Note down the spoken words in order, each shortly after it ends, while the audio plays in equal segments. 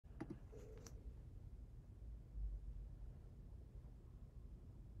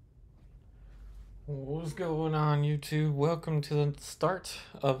What's going on, YouTube? Welcome to the start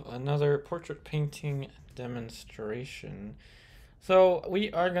of another portrait painting demonstration. So we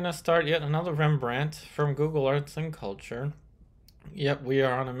are going to start yet another Rembrandt from Google Arts and Culture. Yep, we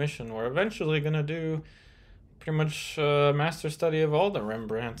are on a mission. We're eventually going to do pretty much a master study of all the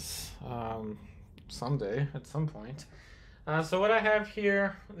Rembrandts someday, at some point. So what I have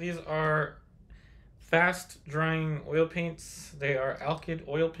here, these are fast drying oil paints. They are alkyd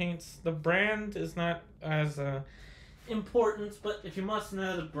oil paints. The brand is not as important, but if you must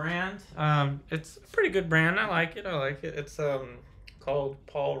know the brand, it's a pretty good brand. I like it. It's called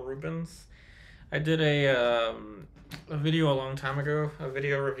Paul Rubens. I did a video a long time ago, a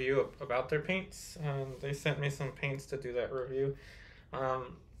video review about their paints. They sent me some paints to do that review.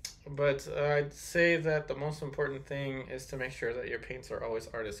 But I'd say that the most important thing is to make sure that your paints are always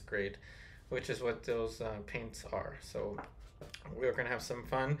artist grade, which is what those paints are. So we're gonna have some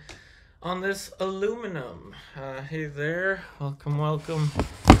fun on this aluminum. Hey there, welcome,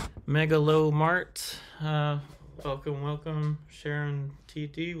 Megalo Mart. Welcome, Sharon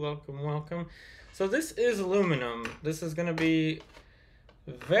TD. Welcome. So this is aluminum. This is gonna be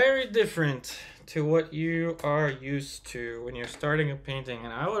very different to what you are used to when you're starting a painting,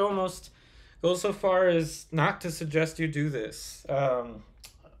 and I would almost go so far as not to suggest you do this.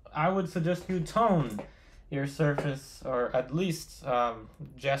 I would suggest you tone your surface, or at least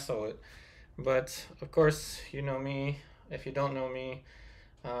gesso it. But of course, you know me. If you don't know me,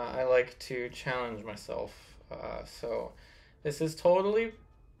 I like to challenge myself. So this is totally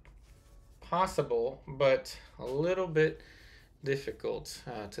possible, but a little bit difficult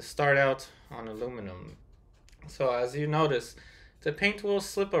to start out on aluminum. So as you notice, the paint will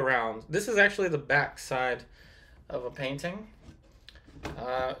slip around. This is actually the back side of a painting.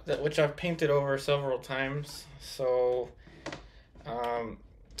 Which I've painted over several times. So,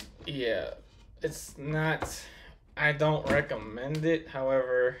 yeah, it's not, I don't recommend it.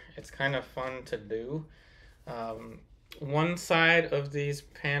 However, it's kind of fun to do. One side of these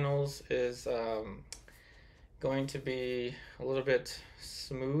panels is going to be a little bit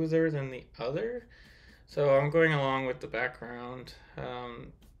smoother than the other. So I'm going along with the background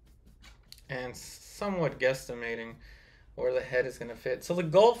and somewhat guesstimating where the head is going to fit. So the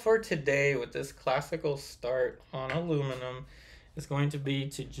goal for today with this classical start on aluminum is going to be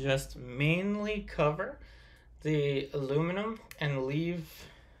to just mainly cover the aluminum and leave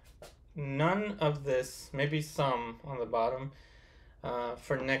none of this, maybe some on the bottom,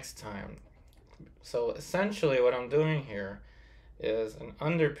 for next time. So essentially what I'm doing here is an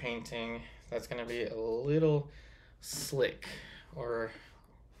underpainting that's going to be a little slick, or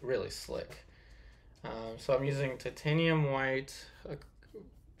really slick. So I'm using titanium white,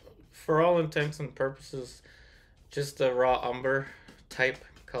 for all intents and purposes, just the raw umber type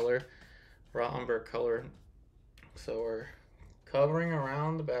color, raw umber color. So we're covering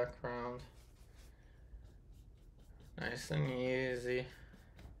around the background, nice and easy.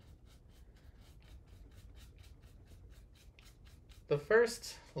 The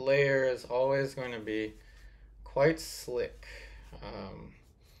first layer is always going to be quite slick.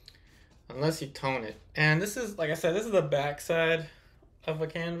 Unless you tone it. And this is, like I said, this is the back side of a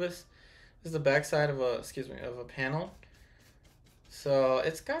canvas. This is the back side of a panel. So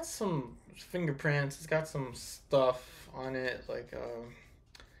it's got some fingerprints, it's got some stuff on it, like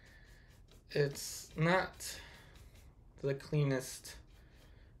it's not the cleanest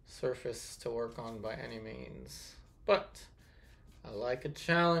surface to work on by any means. But I like a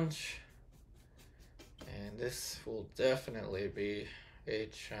challenge, and this will definitely be a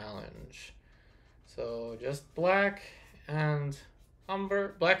challenge. So just black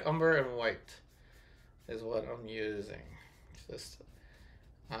umber and white is what I'm using. Just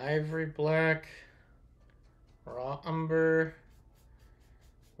ivory black, raw umber,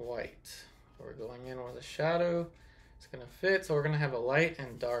 white. We're going in with a shadow. It's gonna fit, so we're gonna have a light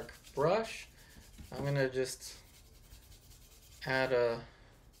and dark brush. I'm gonna just add a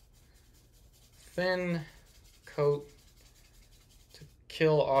thin coat to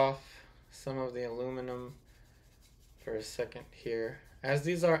kill off some of the aluminum for a second here. As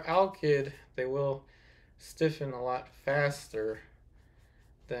these are alkyd, they will stiffen a lot faster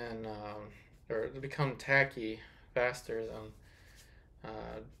than, or become tacky faster than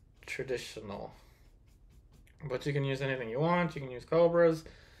traditional. But you can use anything you want. You can use Cobras,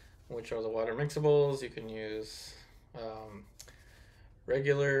 which are the water mixables. You can use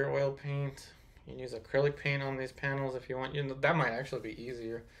regular oil paint. You can use acrylic paint on these panels if you want. You know, that might actually be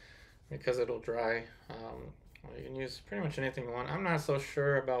easier because it'll dry. You can use pretty much anything you want. I'm not so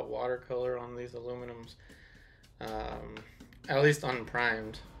sure about watercolor on these aluminums, at least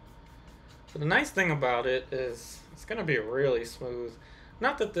unprimed. So the nice thing about it is it's going to be really smooth.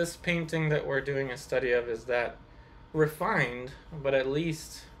 Not that this painting that we're doing a study of is that refined, but at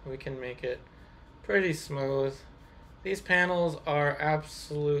least we can make it pretty smooth. These panels are uh,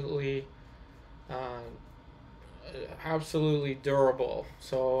 absolutely durable.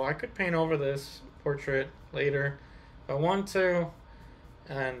 So I could paint over this portrait later if I want to,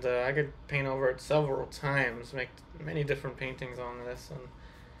 and I could paint over it several times, make many different paintings on this,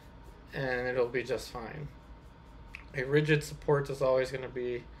 and it'll be just fine. A rigid support is always going to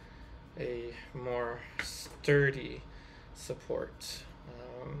be a more sturdy support.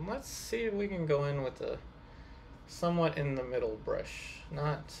 Let's see if we can go in with a somewhat in the middle brush,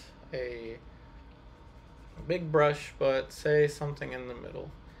 not a big brush, but say something in the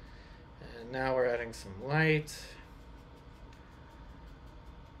middle. And now we're adding some light.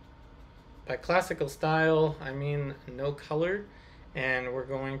 By classical style, I mean no color, and we're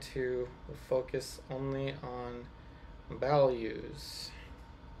going to focus only on values.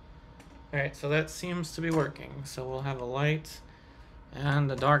 Alright, so that seems to be working. So we'll have a light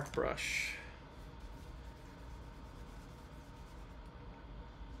and a dark brush.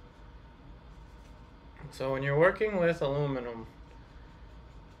 So when you're working with aluminum,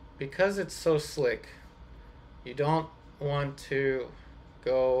 because it's so slick, you don't want to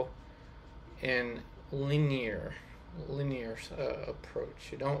go in linear approach.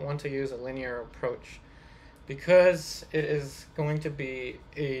 You don't want to use a linear approach because it is going to be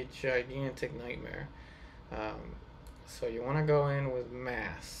a gigantic nightmare. So you want to go in with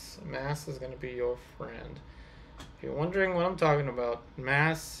mass. Mass is going to be your friend. If you're wondering what I'm talking about,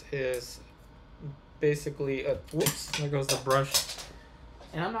 mass is basically a whoops, there goes the brush.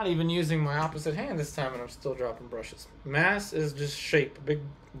 And I'm not even using my opposite hand this time, and I'm still dropping brushes. Mass is just shape, a big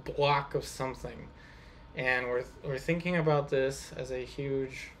block of something. And we're thinking about this as a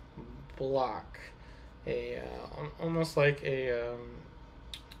huge block, almost like a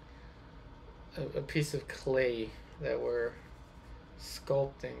piece of clay that we're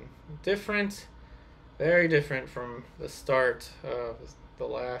sculpting. Different, very different from the start of the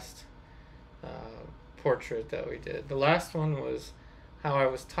last portrait that we did. The last one was how I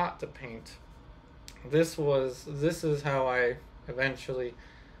was taught to paint. This is how I eventually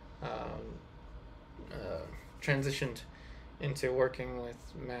transitioned into working with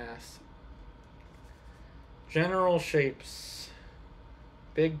mass. General shapes,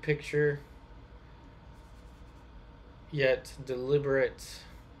 big picture, yet deliberate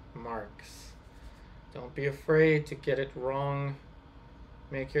marks. Don't be afraid to get it wrong.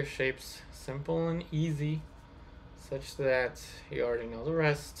 Make your shapes simple and easy, such that you already know the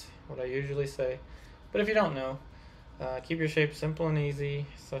rest, what I usually say. But if you don't know, keep your shape simple and easy,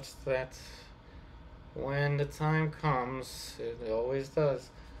 such that when the time comes, it always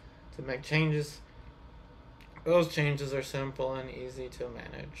does, to make changes, those changes are simple and easy to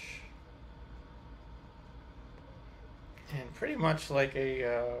manage. And pretty much like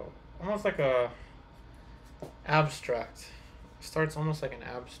almost like a abstract. Starts almost like an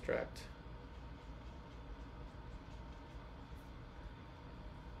abstract.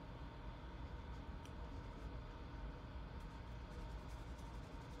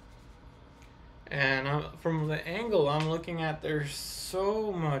 And from the angle I'm looking at, there's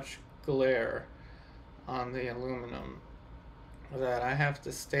so much glare on the aluminum that I have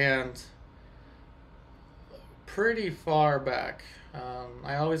to stand pretty far back.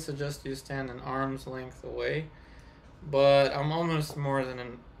 I always suggest you stand an arm's length away, but I'm almost more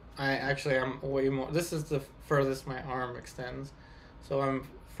than I'm way more. This is the furthest my arm extends, so I'm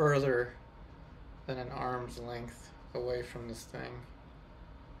further than an arm's length away from this thing.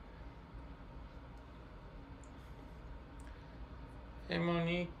 Hey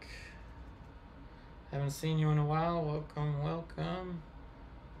Monique, haven't seen you in a while. Welcome, welcome.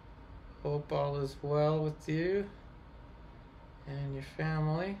 Hope all is well with you and your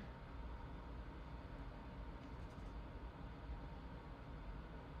family.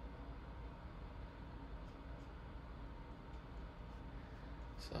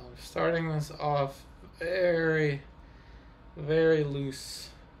 So I'm starting this off very, very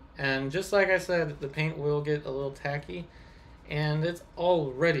loose. And just like I said, the paint will get a little tacky, and it's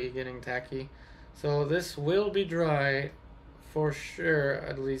already getting tacky. So this will be dry for sure.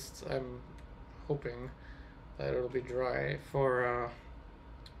 At least I'm hoping that it'll be dry for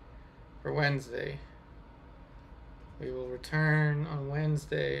Wednesday. We will return on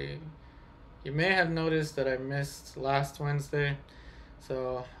Wednesday. You may have noticed that I missed last Wednesday,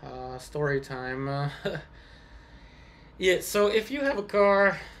 so story time. Yeah, so if you have a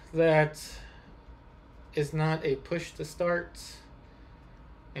car that is not a push to start,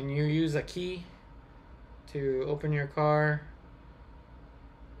 and you use a key to open your car,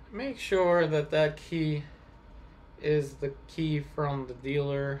 make sure that that key is the key from the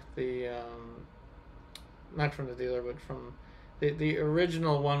dealer, the not from the dealer, but from the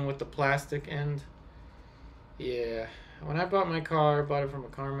original one with the plastic end. Yeah, when I bought my car, I bought it from a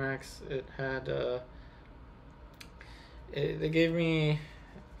CarMax. It had they gave me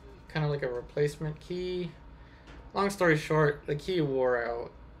kind of like a replacement key. Long story short, the key wore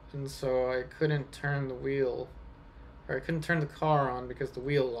out, and so I couldn't turn the wheel, or I couldn't turn the car on because the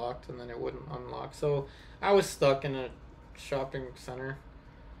wheel locked and then it wouldn't unlock. So I was stuck in a shopping center.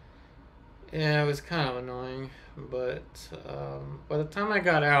 Yeah, it was kind of annoying, but by the time I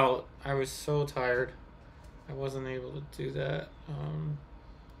got out, I was so tired. I wasn't able to do that.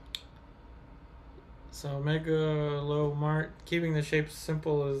 So Mega Low Mart, keeping the shape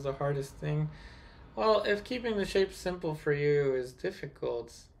simple is the hardest thing. Well, if keeping the shape simple for you is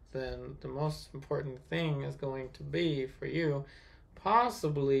difficult, then the most important thing is going to be for you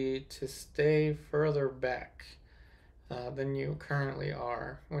possibly to stay further back than you currently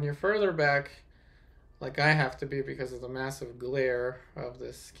are. When you're further back, like I have to be because of the massive glare of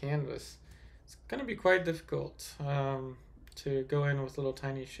this canvas, it's going to be quite difficult to go in with little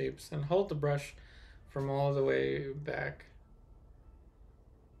tiny shapes and hold the brush from all the way back.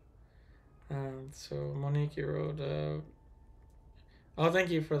 So Monique, you wrote, oh, thank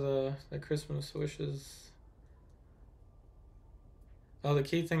you for the Christmas wishes. Oh, the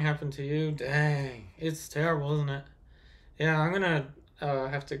key thing happened to you? Dang, it's terrible, isn't it? Yeah, I'm gonna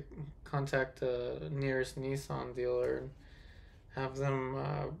have to contact the nearest Nissan dealer and have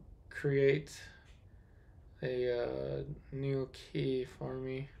them create a new key for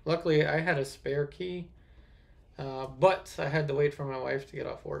me. Luckily, I had a spare key, but I had to wait for my wife to get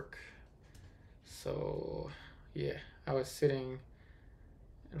off work. So, yeah, I was sitting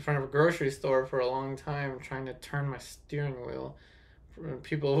in front of a grocery store for a long time trying to turn my steering wheel.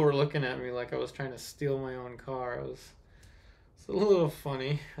 People were looking at me like I was trying to steal my own car. It's a little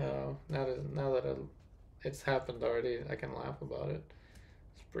funny. Now that it's happened already, I can laugh about it.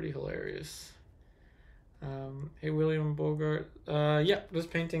 It's pretty hilarious. Hey, William Bogart. Yeah, this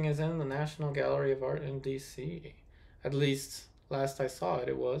painting is in the National Gallery of Art in D.C. At least last I saw it,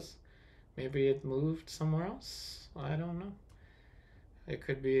 it was. Maybe it moved somewhere else. I don't know. It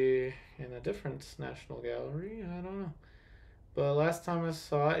could be in a different National Gallery. I don't know. But last time I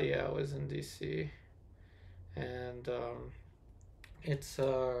saw it, yeah, it was in DC. And it's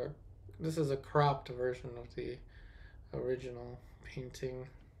this is a cropped version of the original painting.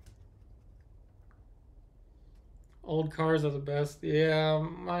 Old cars are the best. Yeah,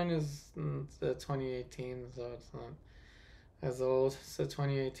 mine is the 2018, so it's not as old. It's a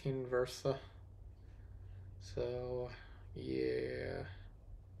 2018 Versa. So, yeah.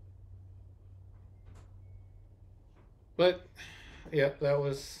 But, yeah, that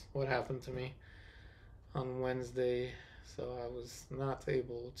was what happened to me on Wednesday. So I was not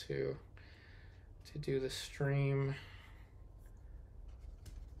able to do the stream.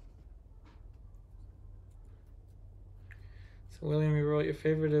 So William, you wrote your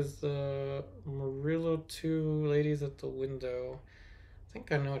favorite is the Murillo 2 Ladies at the Window. I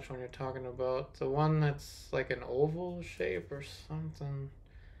think I know which one you're talking about. The one that's like an oval shape or something.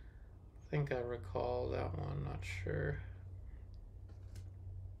 I think I recall that one, not sure.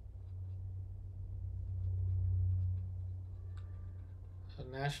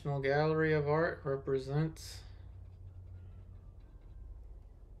 The National Gallery of Art represents.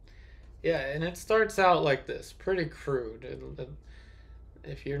 Yeah, and it starts out like this, pretty crude.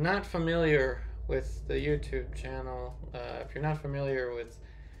 If you're not familiar with the YouTube channel, if you're not familiar with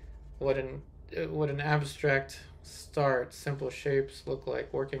what an abstract start, simple shapes look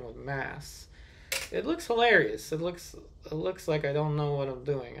like working with mass, it looks hilarious. It looks like I don't know what I'm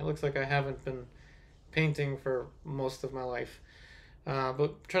doing. It looks like I haven't been painting for most of my life.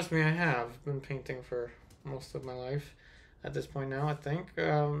 But trust me, I have been painting for most of my life at this point now, I think.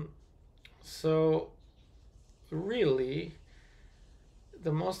 So really,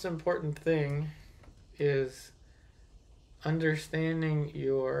 the most important thing is understanding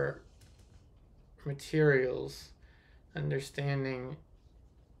your materials, understanding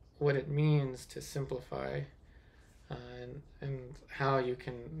what it means to simplify, and how you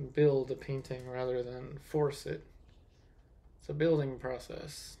can build a painting rather than force it. It's a building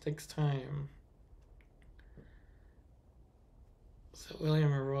process. It takes time. So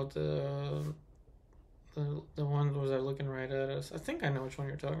William wrote the one was I looking right at us. I think I know which one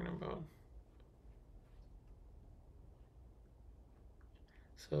you're talking about.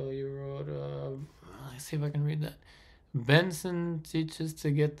 So you wrote, let's see if I can read that. Benson teaches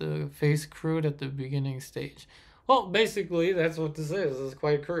to get the face crude at the beginning stage. Well, basically, that's what this is. It's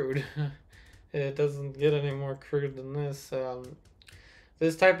quite crude. It doesn't get any more crude than this.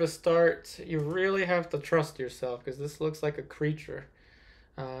 This type of start, you really have to trust yourself because this looks like a creature.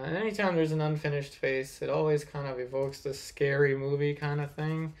 And anytime there's an unfinished face, it always kind of evokes this scary movie kind of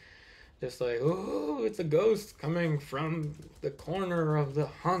thing. Just like, oh, it's a ghost coming from the corner of the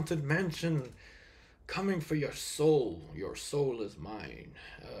haunted mansion, coming for your soul. Your soul is mine.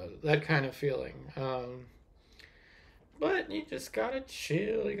 That kind of feeling. But you just gotta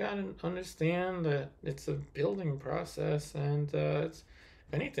chill. You gotta understand that it's a building process, and it's,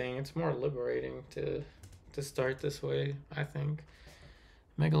 if anything, it's more liberating to start this way, I think.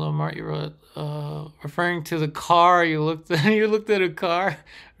 Megalomart, you wrote, referring to the car you looked at. You looked at a car,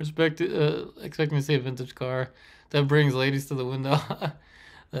 expecting to see a vintage car that brings ladies to the window.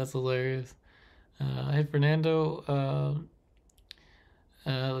 That's hilarious. Hey Fernando.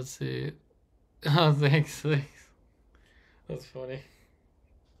 Let's see. Oh, thanks. That's funny.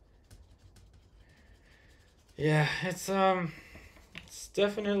 Yeah, it's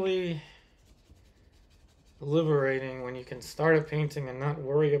definitely liberating when you can start a painting and not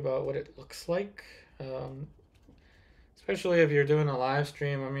worry about what it looks like. Especially if you're doing a live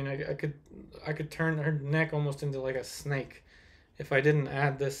stream. I mean, I could turn her neck almost into like a snake. If I didn't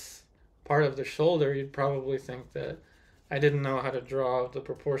add this part of the shoulder, you'd probably think that I didn't know how to draw the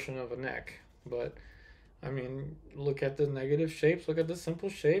proportion of a neck. But I mean, look at the negative shapes, look at the simple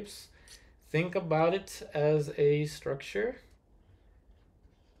shapes. Think about it as a structure.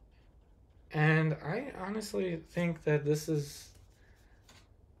 And I honestly think that this is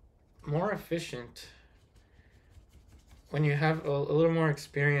more efficient when you have a little more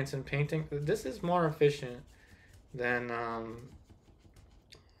experience in painting. This is more efficient than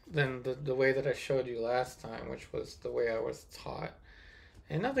the way that I showed you last time, which was the way I was taught.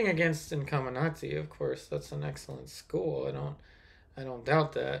 And nothing against Incaminati, of course. That's an excellent school. I don't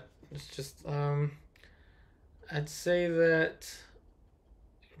doubt that. It's just I'd say that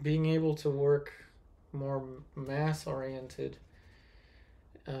being able to work more mass oriented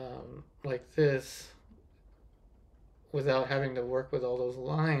like this without having to work with all those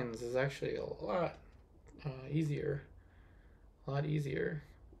lines is actually a lot easier. A lot easier.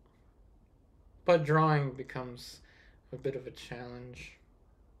 But drawing becomes a bit of a challenge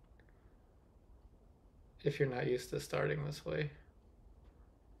if you're not used to starting this way.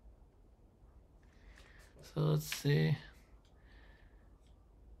 So let's see.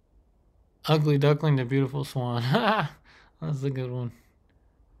 Ugly duckling to beautiful swan. That's a good one.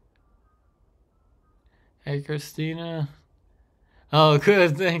 Hey, Christina. Oh,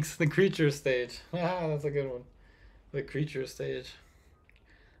 good. Thanks. The creature stage. That's a good one. The creature stage.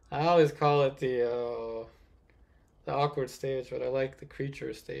 I always call it the awkward stage, but I like the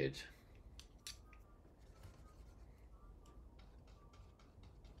creature stage.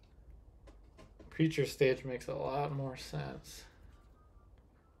 Creature stage makes a lot more sense.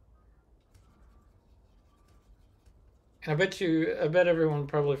 And I bet everyone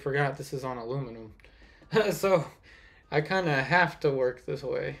probably forgot this is on aluminum. So I kind of have to work this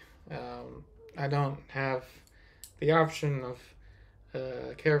way. I don't have the option of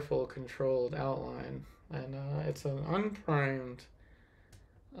careful, controlled outline. And it's an unprimed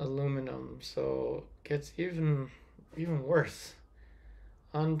aluminum, so it gets even worse.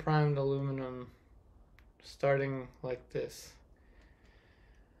 Unprimed aluminum starting like this.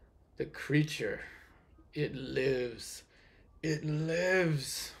 The creature, it lives. It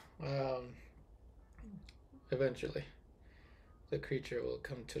lives. Eventually, the creature will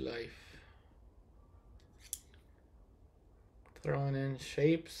come to life. Throwing in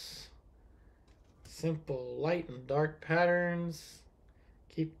shapes, simple light and dark patterns.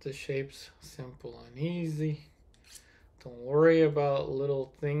 Keep the shapes simple and easy. Don't worry about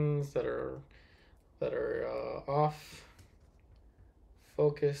little things that are off.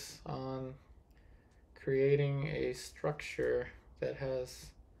 Focus on creating a structure that has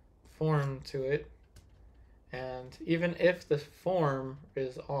form to it. And even if the form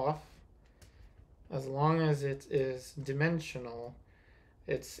is off, as long as it is dimensional,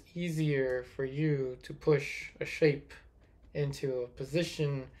 it's easier for you to push a shape into a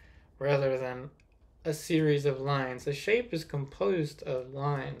position rather than a series of lines. A shape is composed of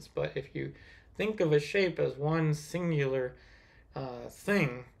lines, but if you think of a shape as one singular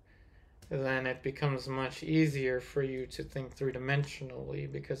thing, then it becomes much easier for you to think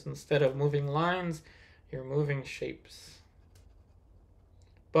three-dimensionally, because instead of moving lines, you're moving shapes.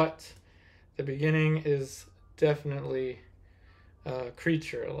 But the beginning is definitely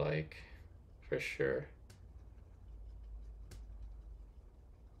creature-like, for sure.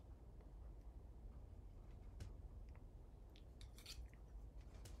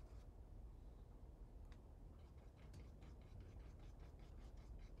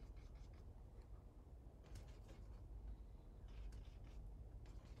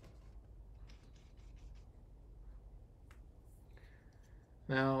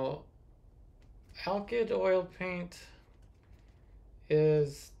 Now, alkyd oil paint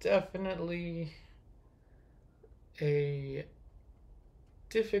is definitely a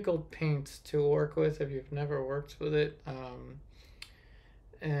difficult paint to work with if you've never worked with it.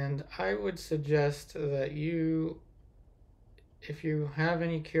 And I would suggest that if you have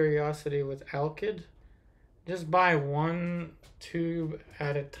any curiosity with alkyd, just buy one tube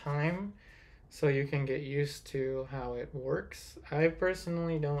at a time so you can get used to how it works. I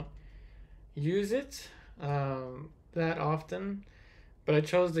personally don't use it that often, but I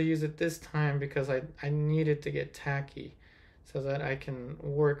chose to use it this time because I needed to get tacky so that I can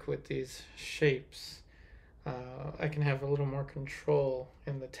work with these shapes. I can have a little more control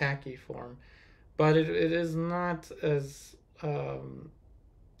in the tacky form, but it is not as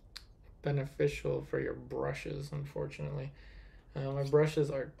beneficial for your brushes, unfortunately. My brushes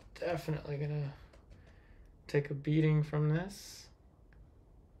are definitely gonna take a beating from this,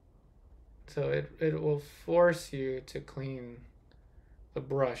 so it will force you to clean the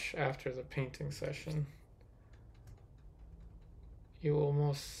brush after the painting session. You will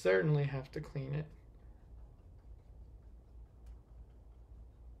most certainly have to clean it,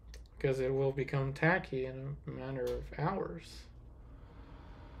 because it will become tacky in a matter of hours.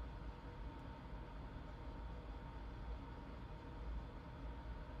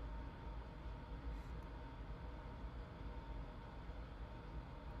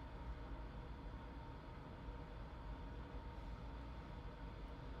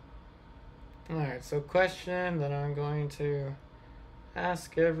 Alright, so question that I'm going to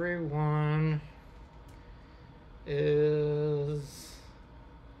ask everyone is,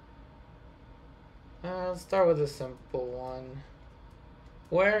 let's start with a simple one.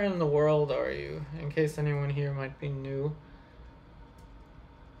 Where in the world are you? In case anyone here might be new.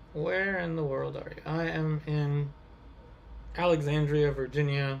 Where in the world are you? I am in Alexandria,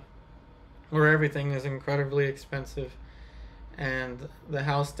 Virginia, where everything is incredibly expensive, and the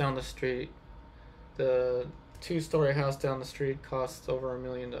house down the street, the two-story house down the street, costs over $1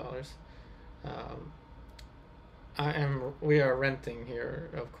 million. We are renting here,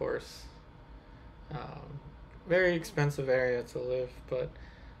 of course. Very expensive area to live, but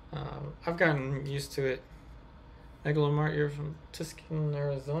I've gotten used to it. Megalomart, you're from Tucson,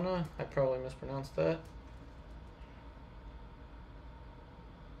 Arizona. I probably mispronounced that.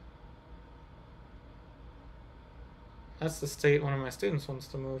 That's the state one of my students wants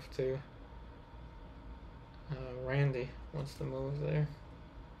to move to. Randy wants to move there.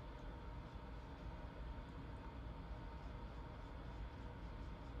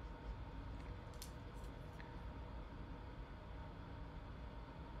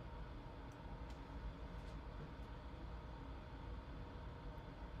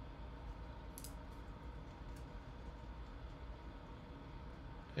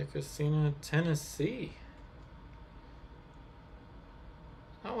 Hey, Christina, Tennessee.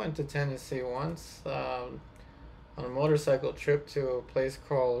 I went to Tennessee once on a motorcycle trip to a place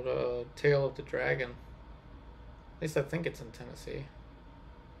called Tail of the Dragon. At least I think it's in Tennessee.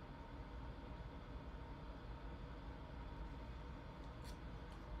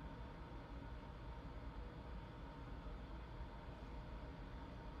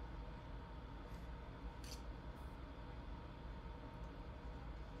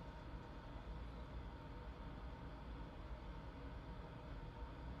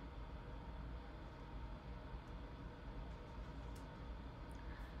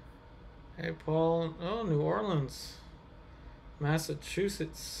 Hey, Paul. Oh, New Orleans,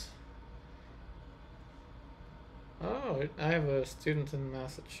 Massachusetts. Oh, I have a student in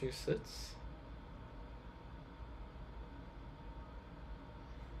Massachusetts.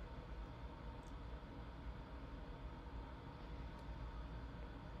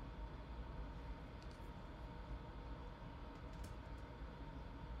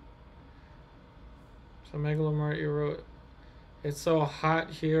 So Megalomart, you wrote, it's so hot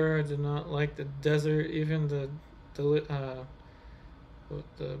here. I do not like the desert. Even the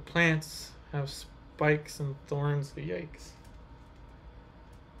plants have spikes and thorns. Yikes.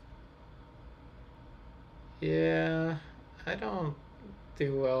 Yeah, I don't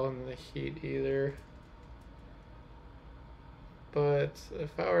do well in the heat either. But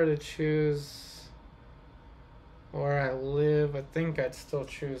if I were to choose where I live, I think I'd still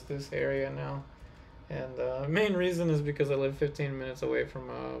choose this area now. And the main reason is because I live 15 minutes away from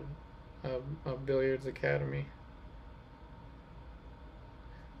a billiards academy.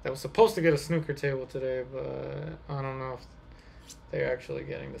 I was supposed to get a snooker table today, but I don't know if they're actually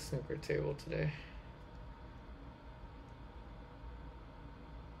getting the snooker table today.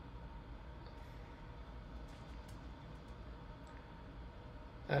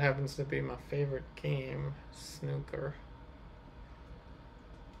 That happens to be my favorite game, snooker.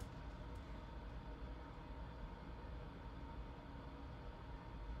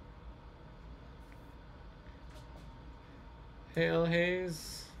 Hail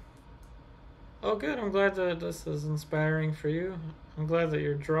Hayes. Oh good, I'm glad that this is inspiring for you. I'm glad that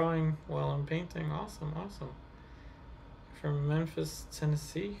you're drawing while I'm painting. Awesome, awesome. From Memphis,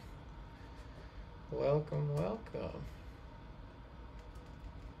 Tennessee. Welcome, welcome.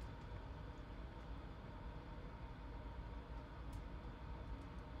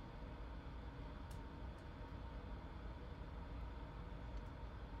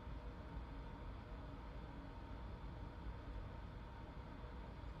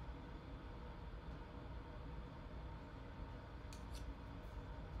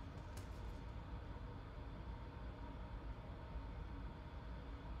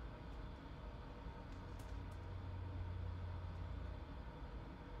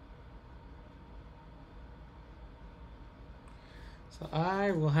 So I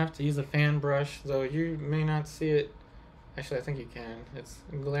will have to use a fan brush, though you may not see it. Actually, I think you can. It's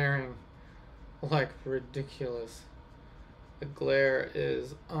glaring like ridiculous. The glare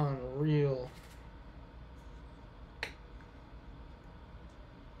is unreal.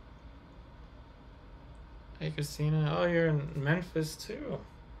 Hey, Christina. Oh, you're in Memphis too.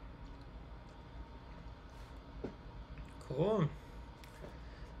 Cool.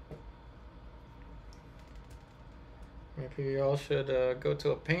 Maybe we all should go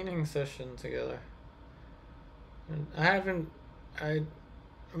to a painting session together. And I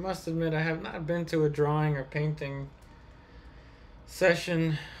must admit, I have not been to a drawing or painting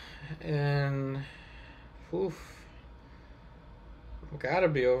session in, oof, gotta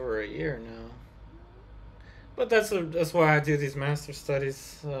be over a year now. But that's why I do these master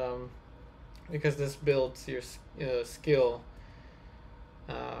studies, because this builds your skill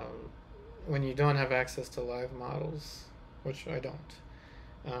when you don't have access to live models, which I don't.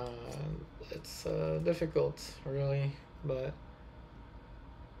 It's difficult, really, but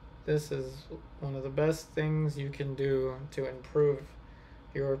this is one of the best things you can do to improve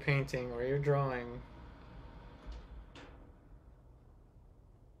your painting or your drawing.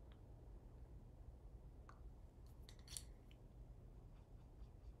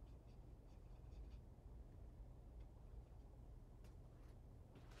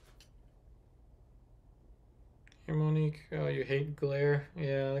 Hey Monique, oh, you hate glare?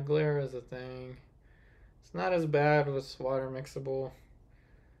 Yeah, the glare is a thing. It's not as bad with water mixable,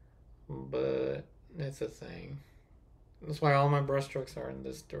 but it's a thing. That's why all my brushstrokes are in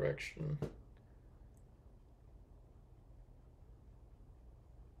this direction.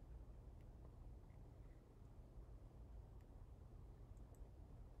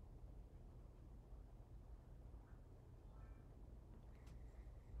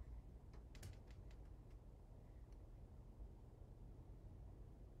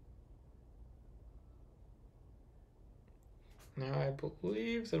 Now I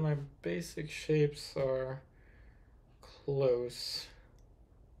believe that my basic shapes are close.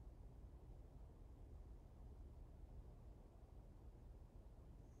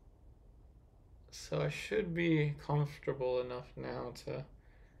 So I should be comfortable enough now to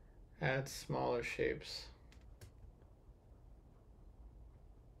add smaller shapes.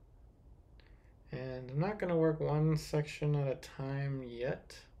 And I'm not going to work one section at a time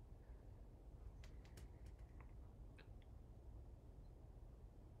yet.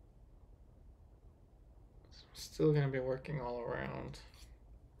 So I'm still going to be working all around.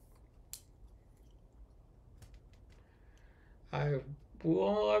 I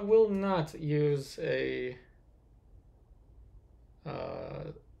will not use a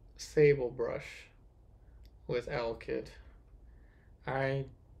sable brush with Alkyd. I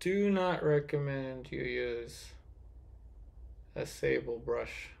do not recommend you use a sable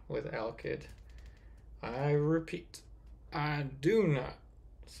brush with Alkyd. I repeat, I do not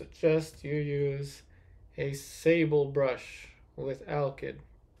suggest you use a sable brush with Alkyd.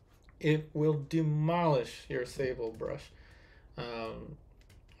 It will demolish your sable brush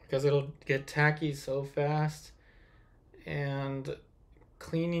because it'll get tacky so fast, and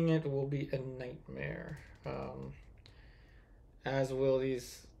cleaning it will be a nightmare. As will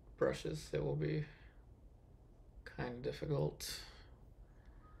these brushes. It will be kind of difficult.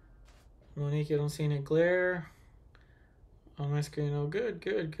 Monique, you don't see any glare on my screen. Oh, good,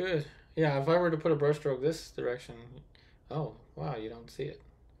 good, good. Yeah, if I were to put a brush stroke this direction, oh, wow, you don't see it.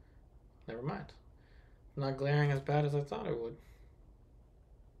 Never mind. I'm not glaring as bad as I thought it would.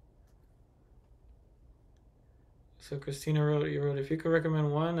 So Christina wrote, you wrote, if you could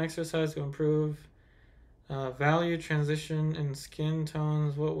recommend one exercise to improve Value transition in skin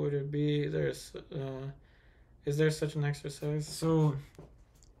tones. What would it be? Is there such an exercise? So,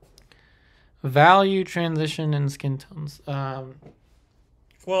 value transition in skin tones.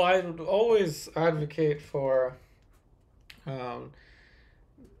 Well, I would always advocate for um,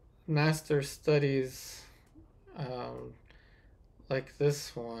 master studies like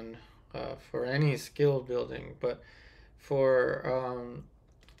this one for any skill building, but for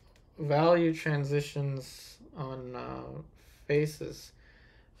value transitions on faces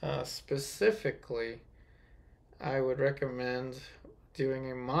specifically, I would recommend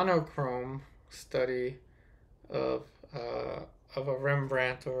doing a monochrome study of a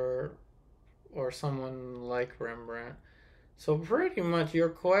Rembrandt or someone like Rembrandt. So pretty much your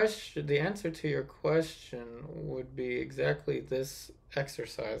question, the answer to your question would be exactly this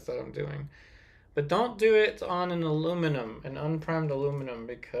exercise that I'm doing. But don't do it on an unprimed aluminum,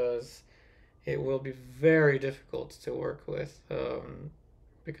 because it will be very difficult to work with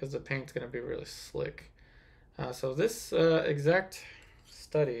because the paint's going to be really slick. So this exact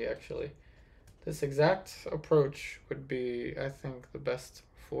study, actually, this exact approach would be, I think, the best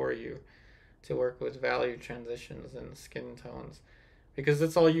for you to work with value transitions and skin tones, because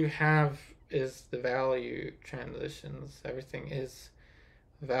that's all you have is the value transitions. Everything is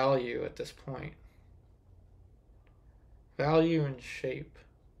value at this point. Value and shape.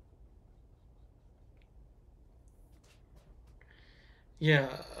 Yeah,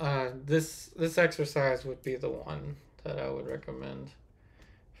 this exercise would be the one that I would recommend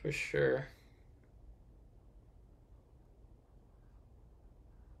for sure.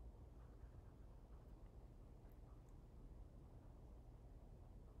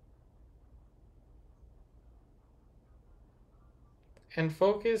 And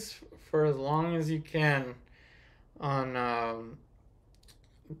focus for as long as you can on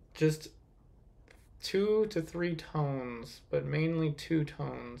just 2 to 3 tones, but mainly 2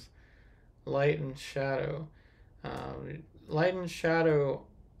 tones, light and shadow. Light and shadow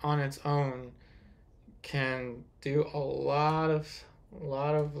on its own can do a lot of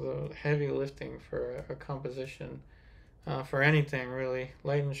the heavy lifting for a composition, for anything really.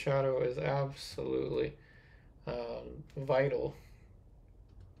 Light and shadow is absolutely vital.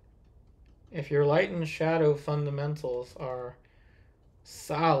 If your light and shadow fundamentals are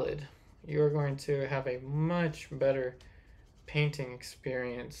solid, you're going to have a much better painting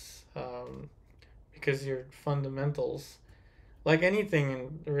experience, because your fundamentals, like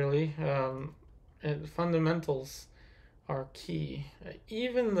anything really, fundamentals are key.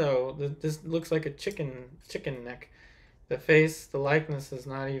 Even though this looks like a chicken neck, the face, the likeness is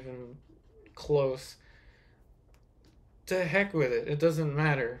not even close. To heck with it. It doesn't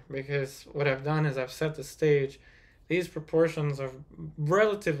matter, because what I've done is I've set the stage. These proportions are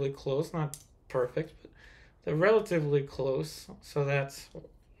relatively close, not perfect, but they're relatively close, so that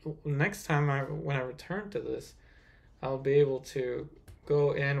next time when I return to this, I'll be able to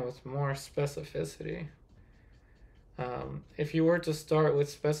go in with more specificity. If you were to start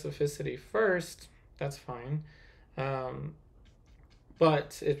with specificity first, that's fine.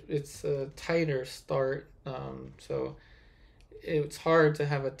 But it's a tighter start, so it's hard to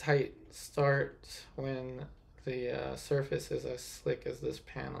have a tight start when the surface is as slick as this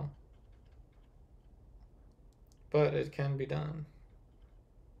panel. But it can be done.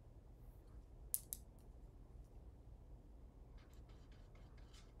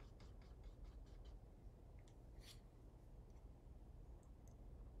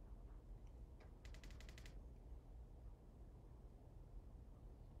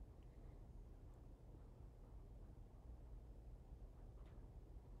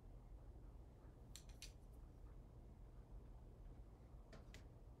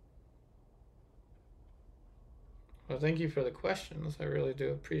 Well, thank you for the questions. I really do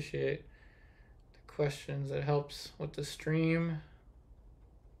appreciate the questions. It helps with the stream.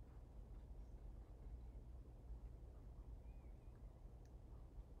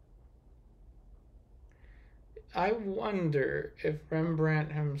 I wonder if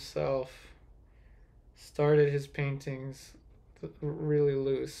Rembrandt himself started his paintings really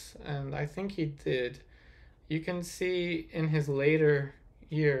loose, and I think he did. You can see in his later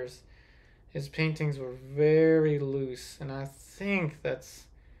years, his paintings were very loose, and I think that's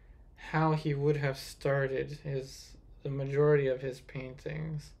how he would have started the majority of his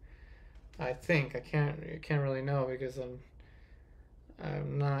paintings. I think I can't really know, because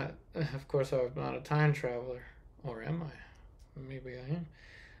I'm not, of course I'm not a time traveler, or am I? Maybe I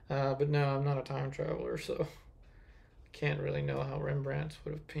am. But no, I'm not a time traveler, so I can't really know how Rembrandt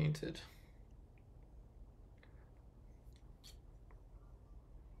would have painted.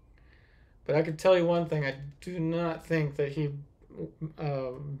 But I could tell you one thing: I do not think that he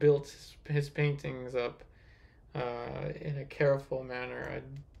built his paintings up in a careful manner. I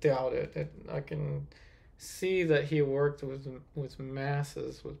doubt it. I can see that he worked with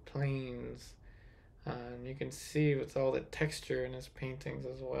masses, with planes. And you can see with all the texture in his paintings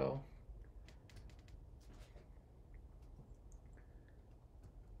as well.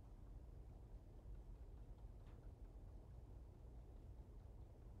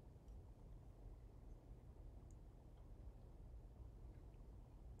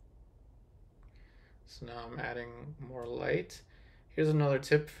 So now I'm adding more light. Here's another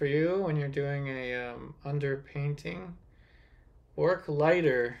tip for you when you're doing a underpainting. Work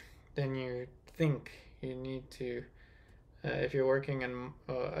lighter than you think you need to. If you're working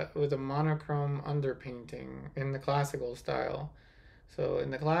with a monochrome underpainting in the classical style. So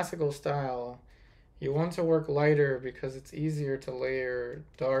in the classical style, you want to work lighter because it's easier to layer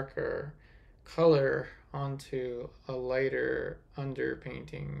darker color onto a lighter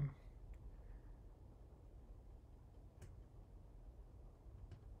underpainting.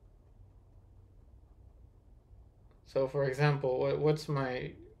 So for example, what's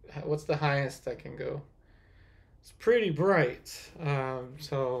the highest I can go? It's pretty bright.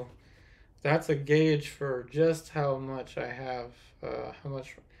 So that's a gauge for just how much I have, how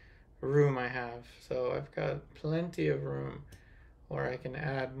much room I have. So I've got plenty of room where I can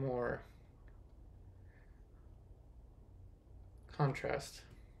add more contrast.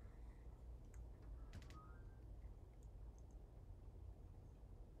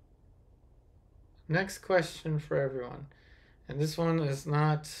 Next question for everyone. And this one is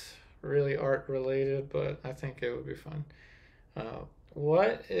not really art related, but I think it would be fun.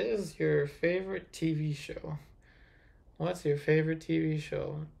 What is your favorite TV show? What's your favorite TV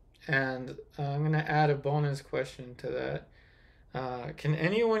show? And I'm going to add a bonus question to that. Can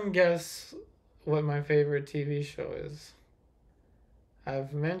anyone guess what my favorite TV show is?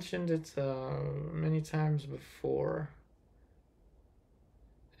 I've mentioned it many times before.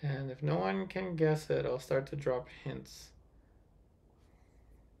 And if no one can guess it, I'll start to drop hints.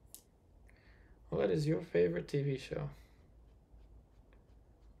 What is your favorite TV show?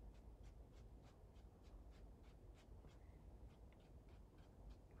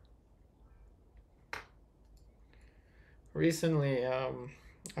 Recently,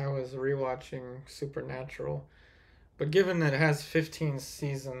 I was rewatching Supernatural, but given that it has 15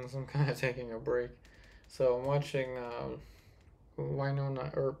 seasons, I'm kind of taking a break. So I'm watching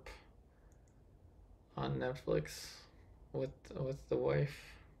Winona Earp on Netflix with the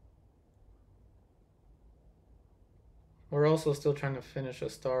wife. We're also still trying to finish a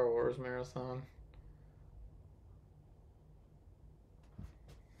Star Wars marathon.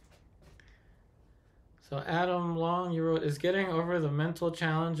 So Adam Long, you wrote, is getting over the mental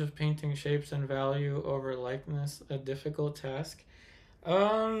challenge of painting shapes and value over likeness a difficult task?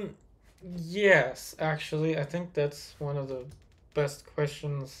 Yes, actually, I think that's one of the best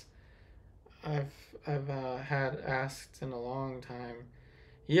questions I've had asked in a long time.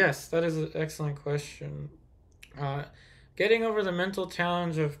 Yes, that is an excellent question. Uh, Getting over the mental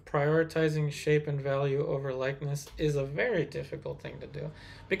challenge of prioritizing shape and value over likeness is a very difficult thing to do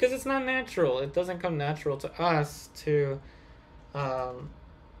because it's not natural. It doesn't come natural to us to um,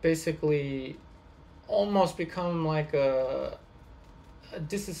 basically almost become like a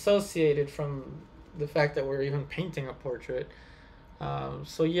disassociated from the fact that we're even painting a portrait.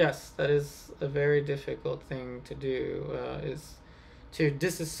 So yes, that is a very difficult thing to do. Is to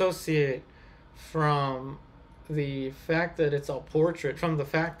disassociate from the fact that it's a portrait, from the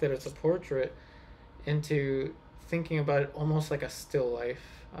fact that it's a portrait, into thinking about it almost like a still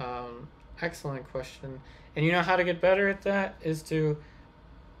life. Excellent question. And you know how to get better at that is to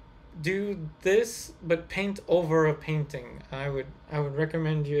do this, but paint over a painting. I would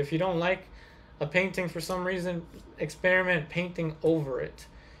recommend you, if you don't like a painting for some reason, experiment painting over it,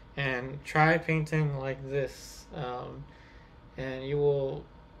 and try painting like this, and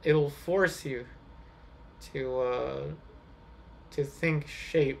it'll force you to think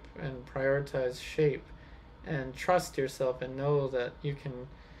shape and prioritize shape, and trust yourself and know that you can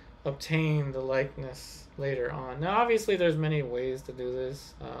obtain the likeness later on. Now, obviously, there's many ways to do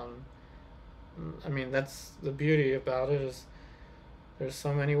this. I mean, that's the beauty about it, is there's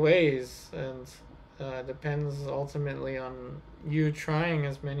so many ways, and depends ultimately on you trying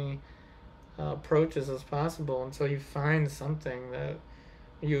as many approaches as possible until you find something that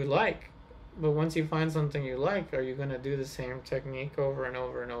you like. But once you find something you like, are you going to do the same technique over and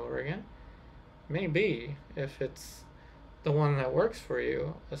over and over again? Maybe, if it's the one that works for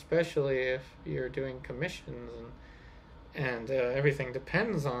you, especially if you're doing commissions and and everything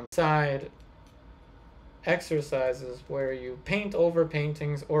depends on side exercises where you paint over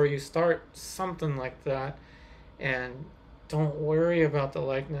paintings or you start something like that and don't worry about the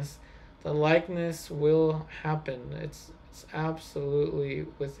likeness. The likeness will happen. It's absolutely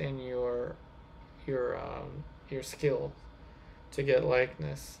within your skill to get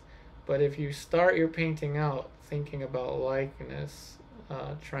likeness. But if you start your painting out thinking about likeness,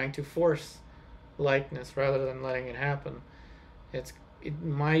 trying to force likeness rather than letting it happen, it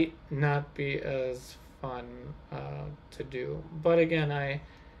might not be as fun to do. But again,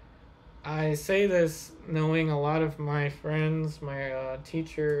 I say this knowing a lot of my friends, my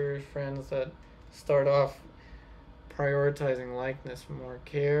teacher friends that start off prioritizing likeness, more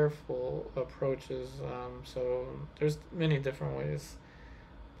careful approaches. So there's many different ways,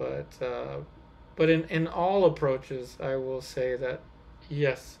 but in all approaches, I will say that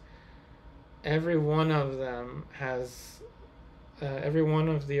yes, every one of them has every one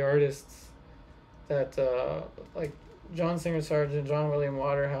of the artists that like John Singer Sargent, John William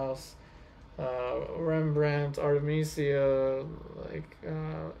Waterhouse, Rembrandt, Artemisia, like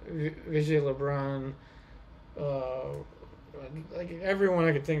Vigée Lebrun, uh, like everyone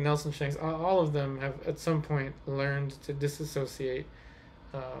I could think, Nelson Shanks, all of them have at some point learned to disassociate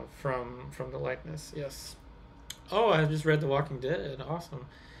from the likeness. Yes. Oh, I just read The Walking Dead. Awesome.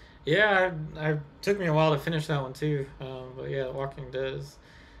 Yeah, I took me a while to finish that one too. But yeah, Walking Dead is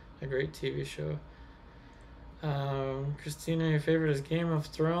a great TV show. Christina, your favorite is Game of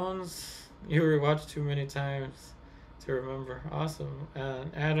Thrones. You rewatched too many times to remember. Awesome.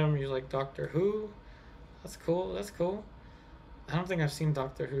 And Adam, you like Doctor Who. That's cool. That's cool. I don't think I've seen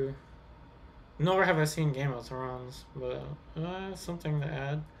Doctor Who. Nor have I seen Game of Thrones. But something to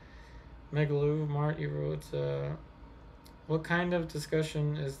add. Megaloo, Mart, you wrote, what kind of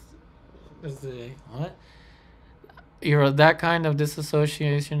discussion is the what? That kind of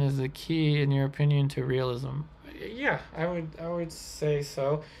disassociation is the key, in your opinion, to realism. Yeah, I would say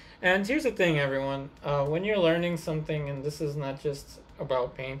so. And here's the thing, everyone. When you're learning something, and this is not just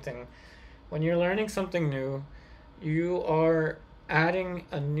about painting, when you're learning something new, you are adding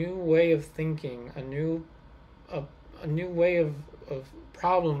a new way of thinking, a new way of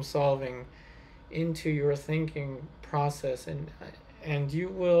problem solving into your thinking process, and you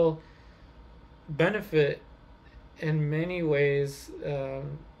will benefit in many ways,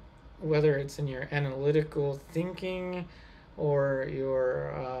 whether it's in your analytical thinking or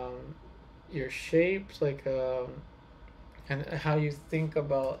your shapes, like and how you think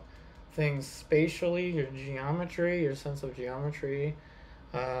about things spatially, your geometry, your sense of geometry.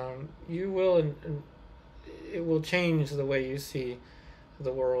 You will it will change the way you see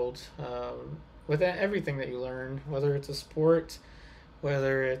the world, with everything that you learn, whether it's a sport,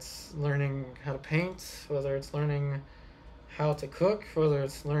 whether it's learning how to paint, whether it's learning how to cook, whether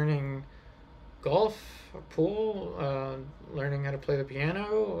it's learning golf or pool, learning how to play the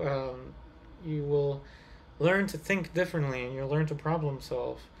piano. You will learn to think differently, and you'll learn to problem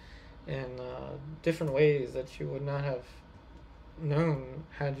solve in different ways that you would not have known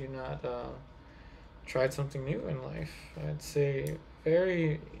had you not tried something new in life. I'd say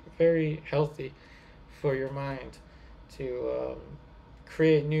very, very healthy for your mind to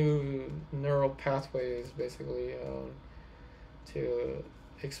create new neural pathways, basically, to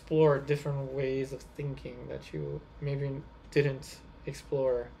explore different ways of thinking that you maybe didn't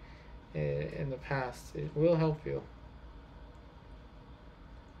explore in the past. It will help you.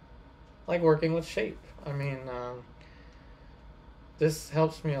 Like working with shape. I mean, this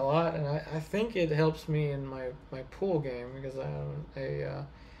helps me a lot, and I think it helps me in my pool game because I'm a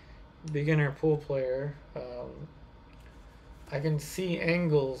beginner pool player. I can see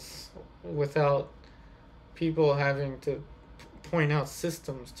angles without people having to point out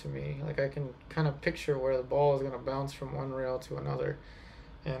systems to me. Like I can kind of picture where the ball is going to bounce from one rail to another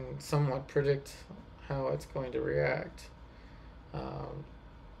and somewhat predict how it's going to react.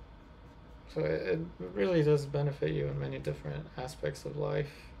 So it really does benefit you in many different aspects of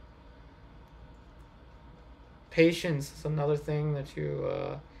life. Patience is another thing that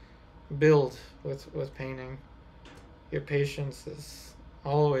you build with painting. Your patience is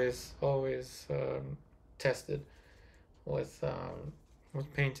always tested with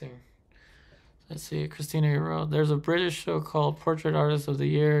painting. Let's see, Christina, you wrote, there's a British show called Portrait Artist of the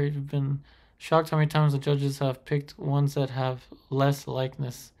Year. You've been shocked how many times the judges have picked ones that have less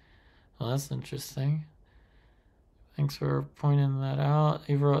likeness. Well, that's interesting. Thanks for pointing that out.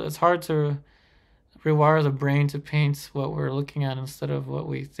 You wrote, it's hard to rewire the brain to paint what we're looking at instead of what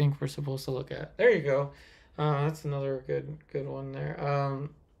we think we're supposed to look at. There you go. That's another good one there.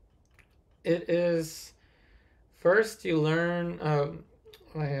 It is First, you learn.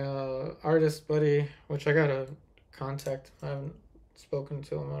 My artist buddy, which I gotta contact. I haven't spoken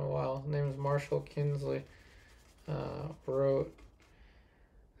to him in a while. His name is Marshall Kinsley. Wrote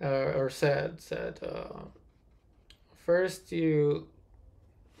or said first you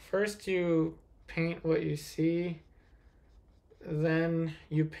paint what you see, then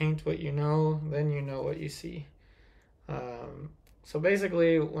you paint what you know, then you know what you see. So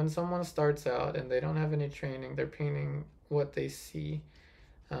basically, when someone starts out and they don't have any training, they're painting what they see,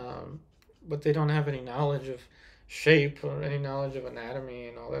 um, but they don't have any knowledge of shape or any knowledge of anatomy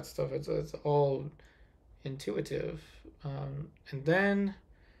and all that stuff. It's all intuitive, and then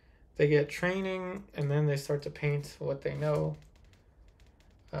they get training, and then they start to paint what they know.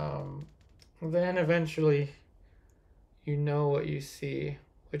 Then eventually, you know what you see,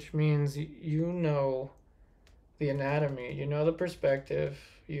 which means you know the anatomy, you know the perspective,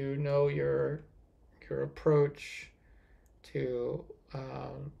 you know your approach to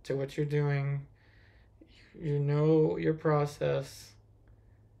what you're doing, you know your process,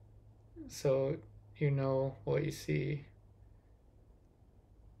 so you know what you see.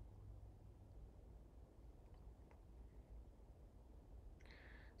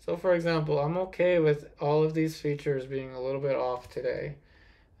 So for example, I'm okay with all of these features being a little bit off today.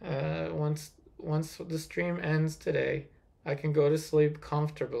 Once the stream ends today, I can go to sleep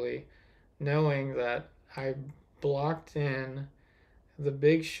comfortably, knowing that I blocked in the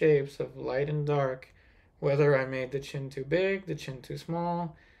big shapes of light and dark. Whether I made the chin too big, the chin too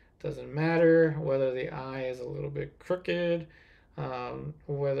small, doesn't matter. Whether the eye is a little bit crooked,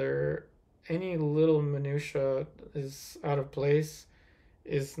 whether any little minutia is out of place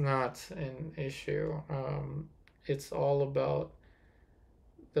is not an issue. It's all about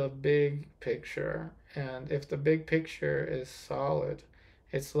the big picture, and if the big picture is solid,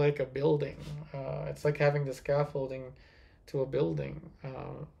 it's like a building. It's like having the scaffolding to a building.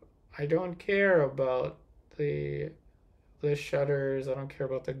 I don't care about the the shutters. I don't care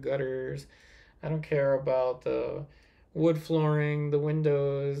about the gutters. I don't care about the wood flooring, the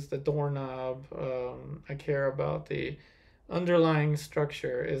windows, the doorknob. I care about the underlying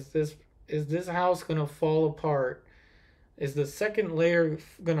structure. Is this house gonna fall apart? Is the second layer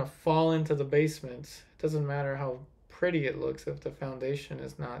gonna fall into the basement? It doesn't matter how pretty it looks if the foundation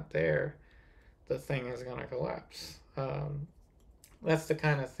is not there. The thing is gonna collapse. That's the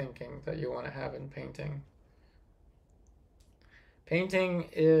kind of thinking that you want to have in painting. Painting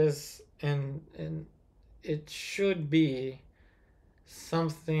is and it should be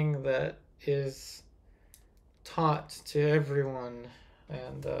something that is taught to everyone,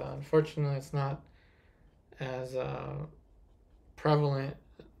 and unfortunately, it's not as prevalent,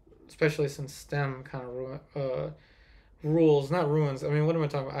 especially since STEM kind of rules, not ruins. I mean, what am I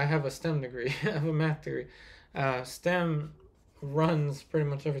talking about? I have a STEM degree, I have a math degree. STEM runs pretty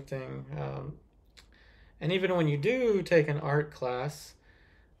much everything. And even when you do take an art class,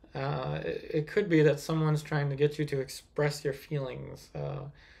 it could be that someone's trying to get you to express your feelings.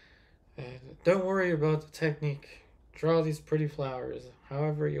 And don't worry about the technique. Draw these pretty flowers,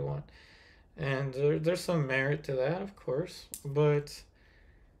 however you want. And there's some merit to that, of course. But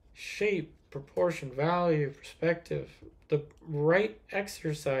shape, proportion, value, perspective, the right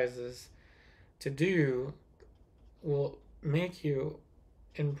exercises to do will make you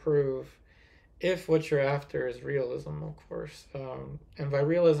improve if what you're after is realism, of course. And by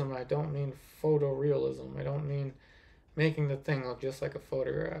realism, I don't mean photorealism. I don't mean making the thing look just like a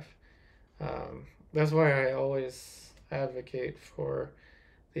photograph. That's why I always advocate for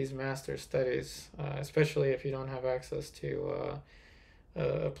these master studies, especially if you don't have access to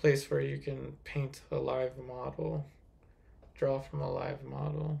a place where you can paint a live model, draw from a live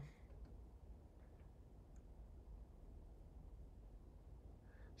model.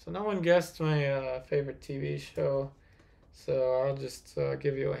 So no one guessed my favorite TV show, so I'll just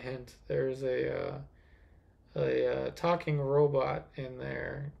give you a hint. There's a talking robot in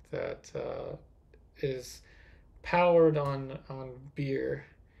there that is powered on beer.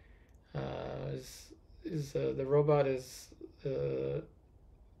 The robot is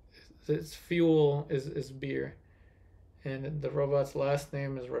its fuel is beer, and the robot's last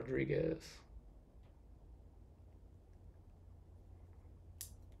name is Rodriguez.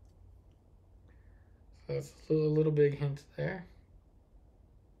 So that's a little big hint there.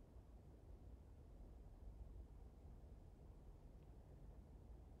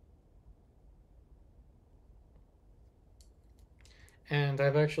 And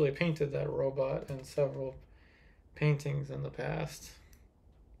I've actually painted that robot in several paintings in the past,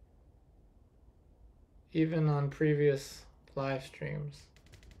 even on previous live streams.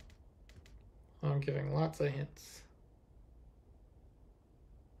 I'm giving lots of hints.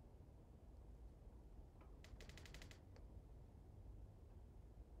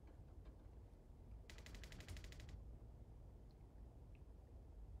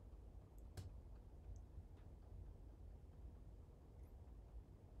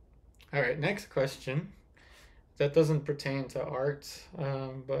 All right, next question. That doesn't pertain to art,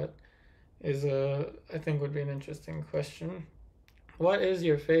 but is I think would be an interesting question. What is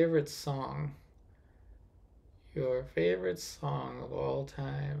your favorite song? Your favorite song of all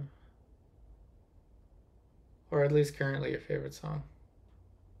time, or at least currently your favorite song?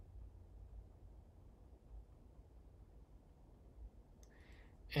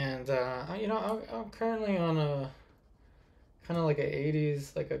 And I'm currently on a kind of like a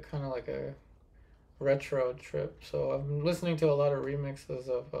 '80s, like a kind of like a retro trip. So I'm listening to a lot of remixes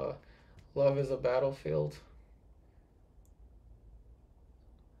of "Love Is a Battlefield."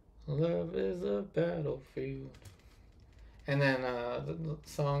 Love is a battlefield. And then the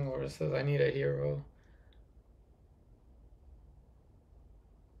song where it says, "I need a hero."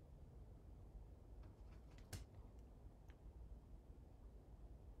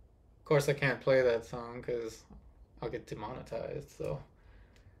 Of course, I can't play that song because I'll get demonetized. So,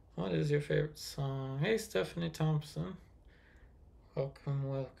 what is your favorite song? Hey, Stephanie Thompson. Welcome,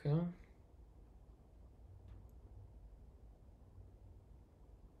 welcome.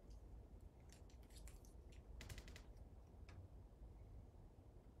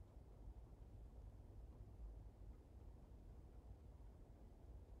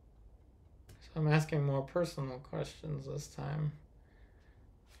 So, I'm asking more personal questions this time.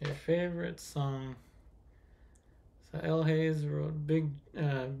 Your favorite song? So, L. Hayes wrote big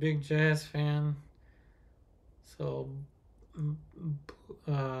jazz fan. So,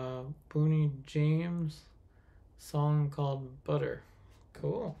 Booney James song called Butter.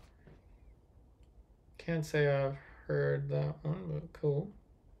 Cool. Can't say I've heard that one, but cool.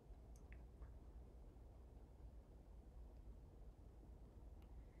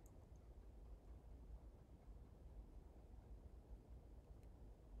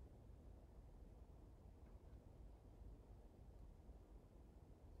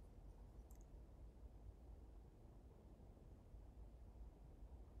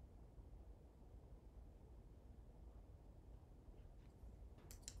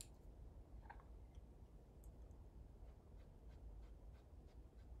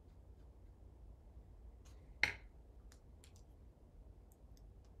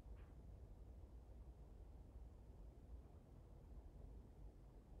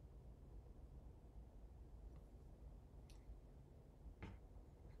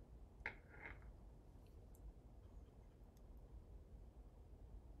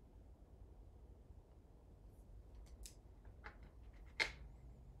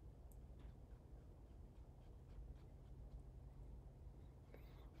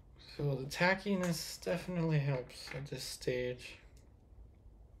 So the tackiness definitely helps at this stage.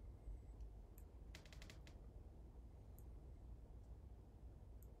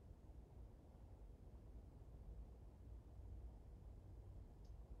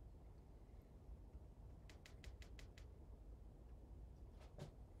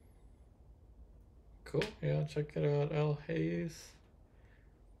 Cool. Yeah, check it out, L. Hayes.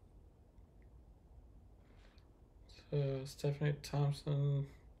 So Stephanie Thompson.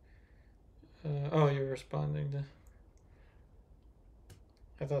 Oh, you're responding to.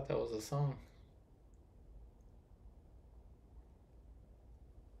 I thought that was a song.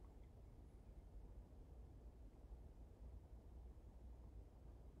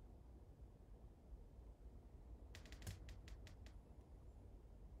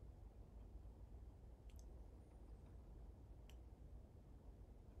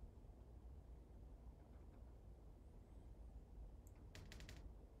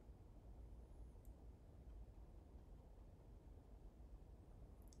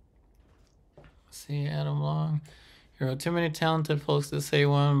 See, Adam Long. You wrote too many talented folks to say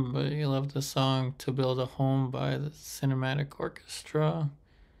one, but you love the song "To Build a Home" by the Cinematic Orchestra.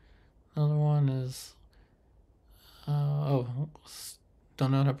 Another one is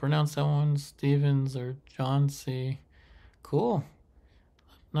don't know how to pronounce that one. Stevens or John C. Cool.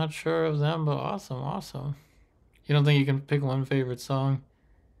 Not sure of them, but awesome, awesome. You don't think you can pick one favorite song?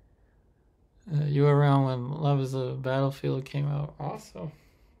 You were around when "Love Is a Battlefield" came out. Awesome.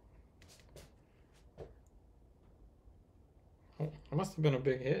 It must have been a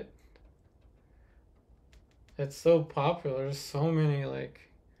big hit. It's so popular. There's so many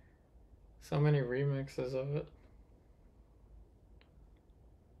remixes of it.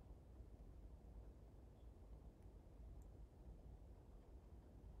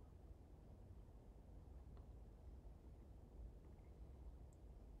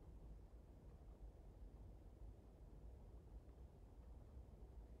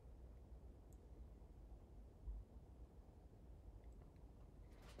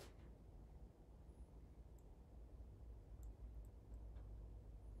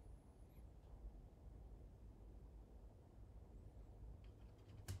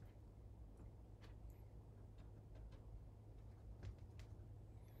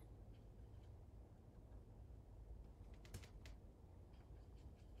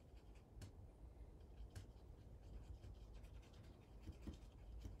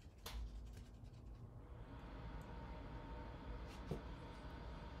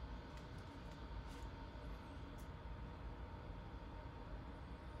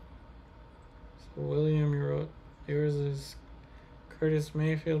 So William, you wrote yours is Curtis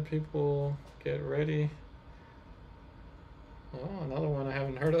Mayfield. People get ready. Oh, another one I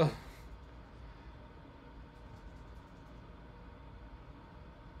haven't heard of.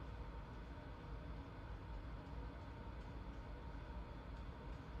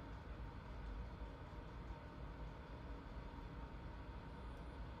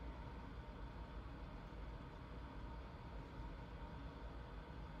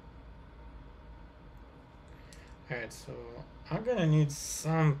 Alright, so I'm gonna need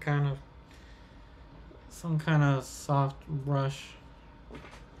some kind of soft brush.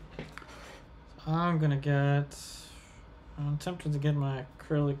 I'm tempted to get my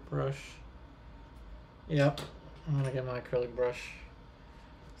acrylic brush. Yep, I'm gonna get my acrylic brush.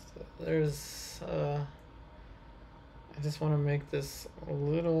 So there's I just want to make this a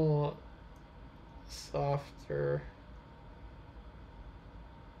little softer.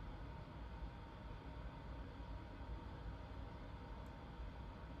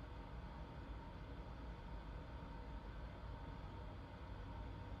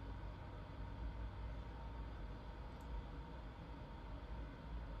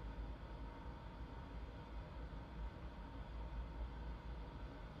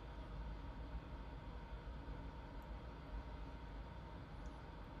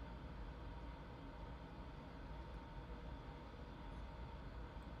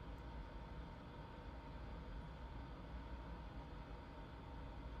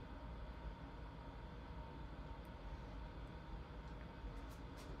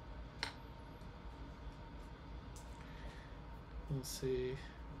 Let's see.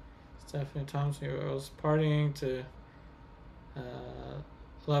 Stephanie Thompson, I was partying to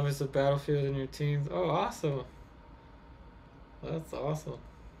Love is the Battlefield in your teens. Oh, awesome. That's awesome.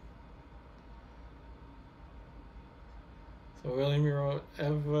 So William, you wrote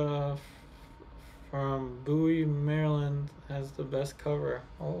Eva from Bowie, Maryland has the best cover.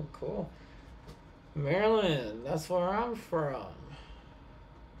 Oh, cool. Maryland, that's where I'm from.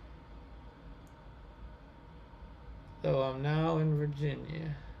 Though I'm now in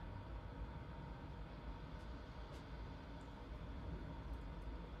Virginia.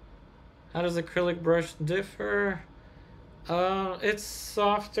 How does acrylic brush differ? It's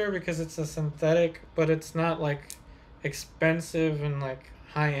softer because it's a synthetic, but it's not like expensive and like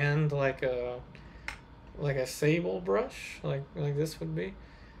high end like a sable brush like this would be.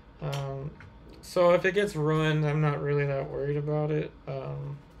 So if it gets ruined, I'm not really that worried about it.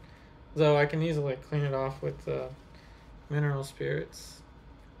 Though I can easily clean it off with mineral spirits.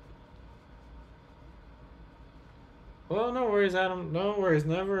 Well, no worries, Adam. No worries.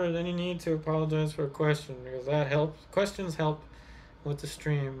 Never any need to apologize for a question because that helps. Questions help with the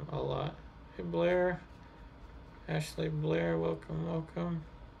stream a lot. Hey, Blair. Ashley Blair, welcome, welcome.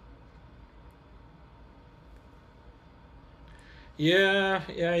 Yeah,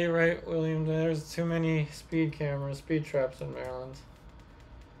 you're right, William. There's too many speed cameras, speed traps in Maryland.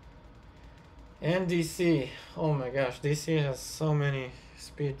 And DC. Oh my gosh, DC has so many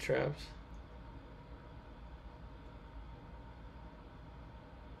speed traps.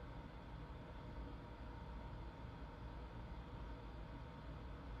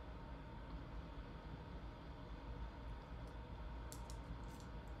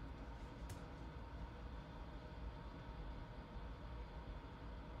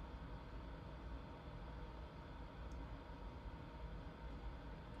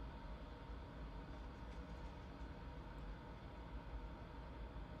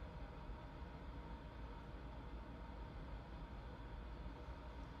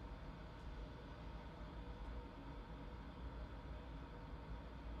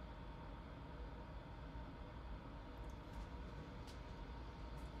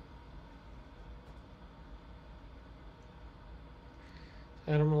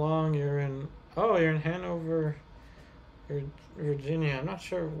 Adam Long, you're in Hanover, Virginia. I'm not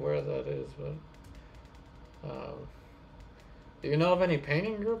sure where that is, but do you know of any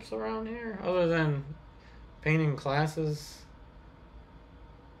painting groups around here other than painting classes?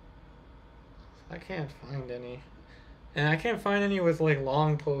 I can't find any, and I can't find any with like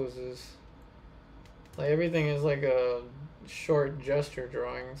long poses. Like everything is like a short gesture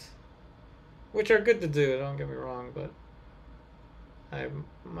drawings, which are good to do. Don't get me wrong, but I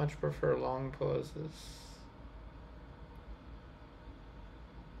much prefer long poses.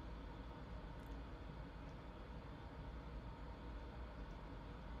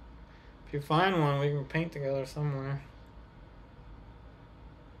 If you find one, we can paint together somewhere.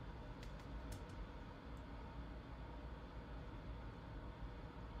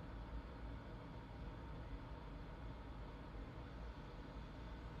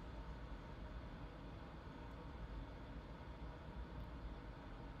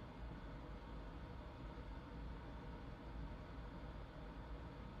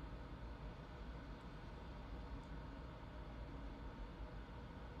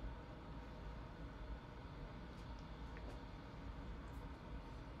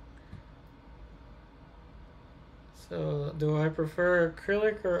 So, do I prefer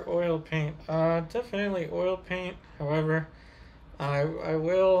acrylic or oil paint? Definitely oil paint. However, I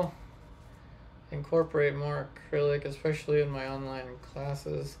will incorporate more acrylic, especially in my online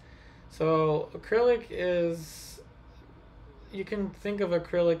classes. So, acrylic is, you can think of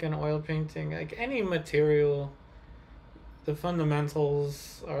acrylic and oil painting like any material. The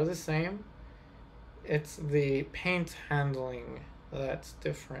fundamentals are the same. It's the paint handling that's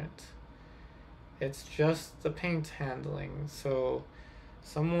different. It's just the paint handling. So,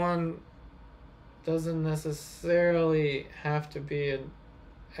 someone doesn't necessarily have to be an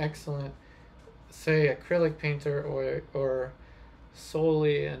excellent, say, acrylic painter or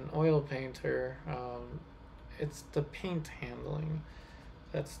solely an oil painter. It's the paint handling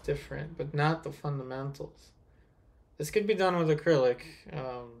that's different, but not the fundamentals. This could be done with acrylic,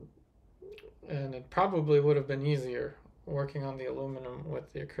 and it probably would have been easier working on the aluminum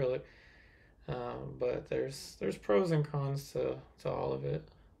with the acrylic. But there's pros and cons to all of it.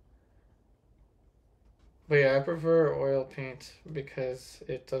 But yeah, I prefer oil paint because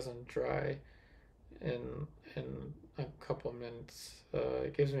it doesn't dry in in a couple minutes.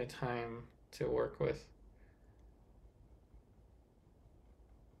 It gives me time to work with.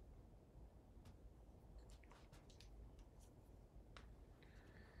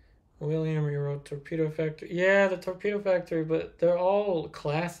 William, you wrote Torpedo Factory. Yeah, the Torpedo Factory, but they're all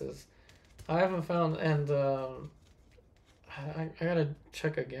classes. I haven't found, and I gotta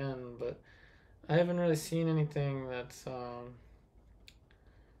check again, but I haven't really seen anything that's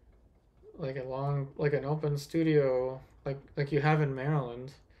like like an open studio, like you have in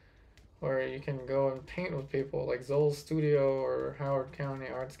Maryland, where you can go and paint with people, like Zoll's Studio or Howard County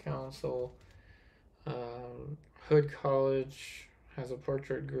Arts Council. Um, Hood College has a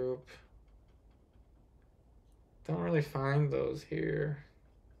portrait group. Don't really find those here.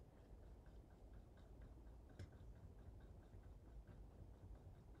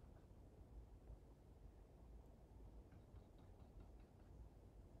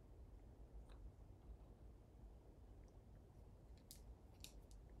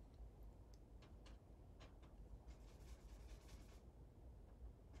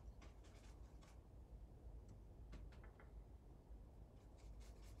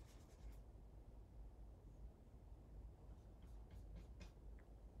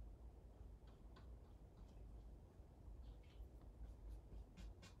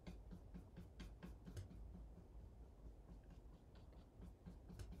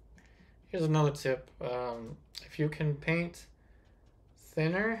 Here's another tip. If you can paint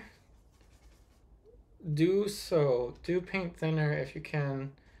thinner, do so. Do paint thinner if you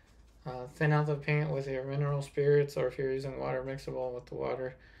can. Thin out the paint with your mineral spirits, or if you're using water mixable with the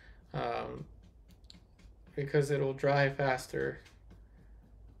water, um, because it'll dry faster.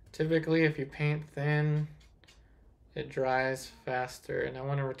 Typically, if you paint thin, it dries faster. And I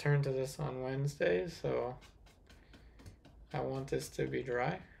want to return to this on Wednesday, so I want this to be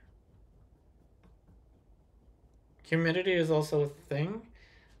dry. Humidity is also a thing.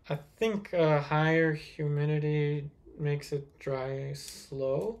 I think higher humidity makes it dry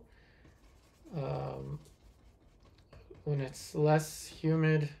slow. When it's less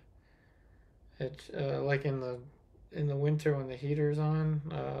humid, it like in the winter when the heater's on,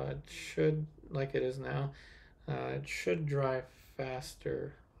 it should, like it is now, it should dry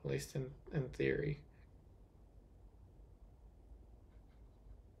faster, at least in theory.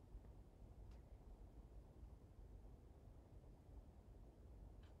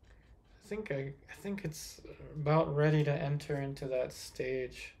 I think it's about ready to enter into that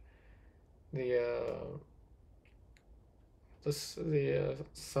stage. The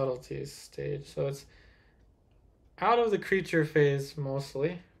subtleties stage. So it's out of the creature phase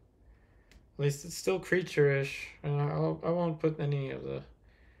mostly. At least it's still creature-ish, and I won't put any of the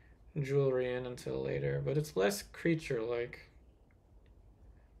jewelry in until later. But it's less creature-like,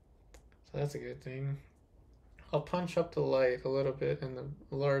 so that's a good thing. I'll punch up the light a little bit in the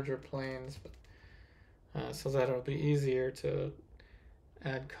larger planes, but, so that it'll be easier to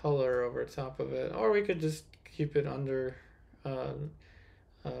add color over top of it. Or we could just keep it under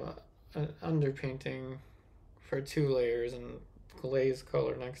underpainting for 2 layers and glaze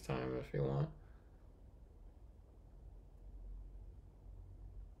color next time if you want.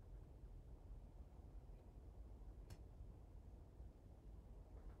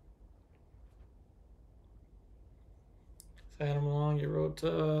 Adam Long, you wrote,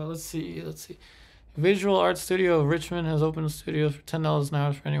 let's see. Visual Art Studio of Richmond has opened studios for $10 an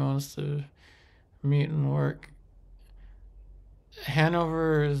hour for anyone who wants to meet and work.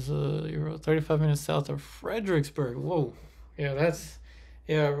 Hanover is, you wrote, 35 minutes south of Fredericksburg. Whoa. Yeah,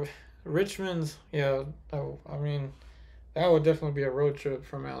 Richmond, yeah, I mean, that would definitely be a road trip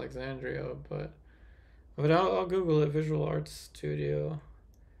from Alexandria, but I'll Google it, Visual Arts Studio,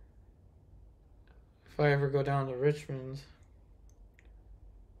 if I ever go down to Richmond.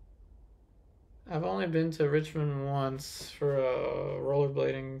 I've only been to Richmond once for a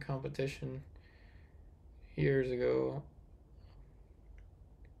rollerblading competition years ago.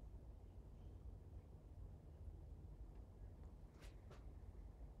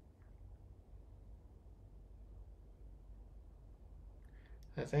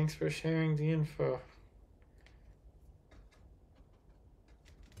 Thanks for sharing the info.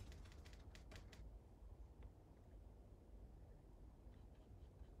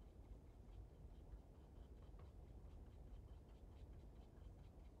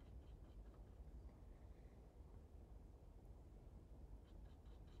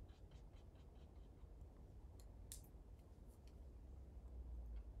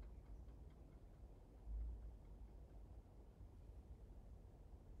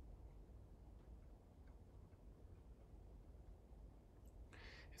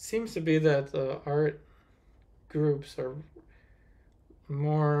 It seems to be that the art groups are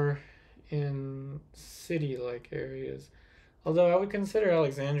more in city-like areas. Although I would consider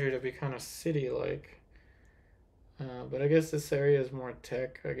Alexandria to be kind of city-like. But I guess this area is more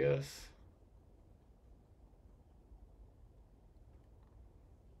tech, I guess.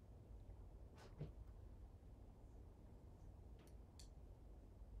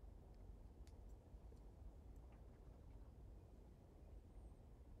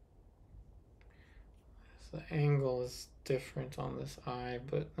 The angle is different on this eye,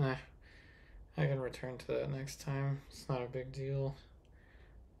 but I can return to that next time. It's not a big deal.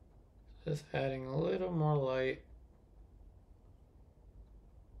 Just adding a little more light.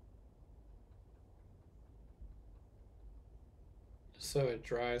 So it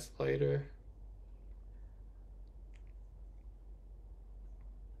dries later.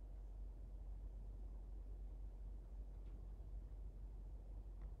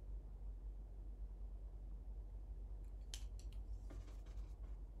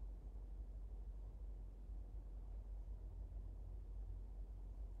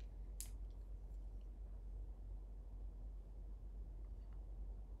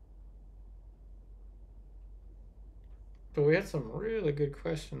 But we had some really good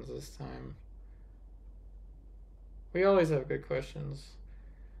questions this time. We always have good questions,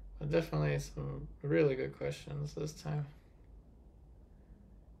 but definitely some really good questions this time.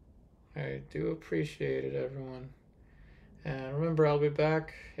 I do appreciate it, everyone. And remember, I'll be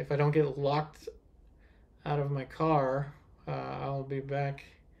back. If I don't get locked out of my car, I'll be back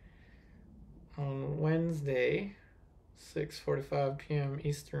on Wednesday, 6:45 p.m.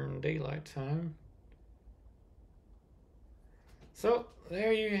 Eastern Daylight Time. So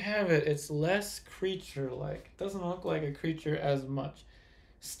there you have it. It's less creature-like. It doesn't look like a creature as much.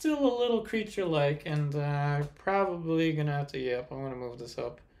 Still a little creature-like, and probably gonna have to. Yep, I'm gonna move this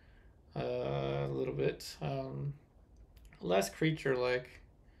up a little bit. Less creature-like,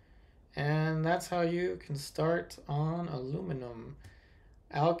 and that's how you can start on aluminum.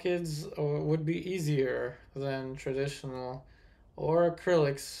 Alkyds would be easier than traditional, or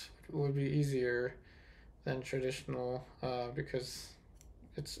acrylics would be easier than traditional because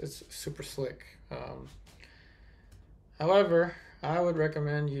it's super slick. However, I would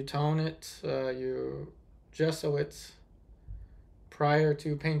recommend you tone it, you gesso it prior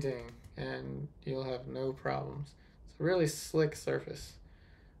to painting, and you'll have no problems. It's a really slick surface,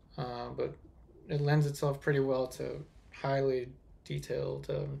 but it lends itself pretty well to highly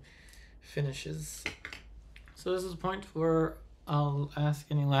detailed finishes. So this is a point where I'll ask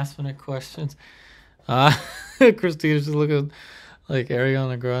any last minute questions. Christina's just looking like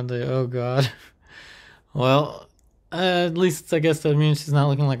Ariana Grande. Oh God. Well, at least I guess that means she's not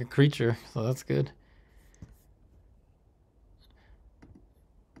looking like a creature, so that's good.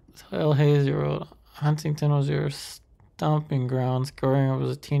 Tell Hayes, your Huntington was your stomping grounds. Growing up as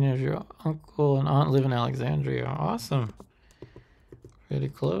a teenager, your uncle and aunt live in Alexandria. Awesome. Pretty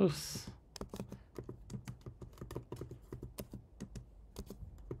close.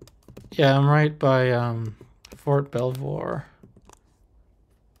 Yeah, I'm right by Fort Belvoir.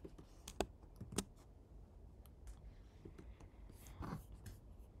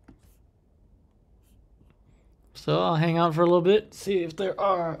 So I'll hang out for a little bit, see if there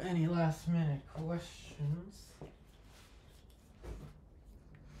are any last minute questions.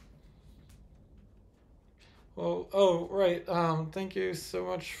 Oh, right. Thank you so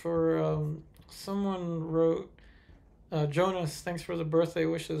much for someone wrote Jonas, thanks for the birthday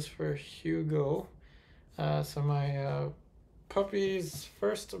wishes for Hugo. So my puppy's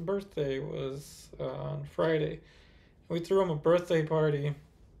first birthday was on Friday. We threw him a birthday party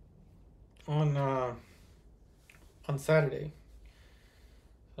on Saturday.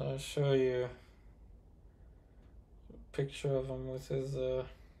 So I'll show you a picture of him with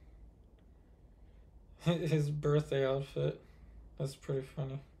his birthday outfit. That's pretty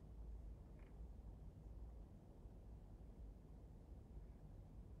funny.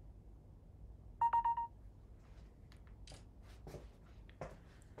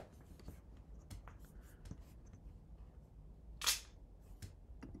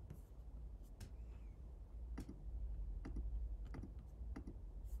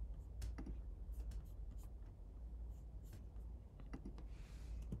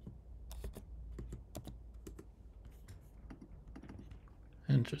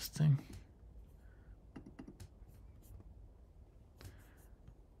 Interesting.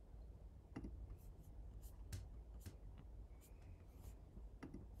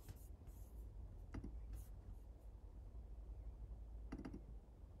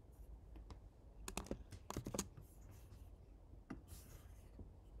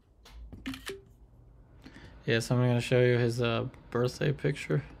 Yes, I'm going to show you his birthday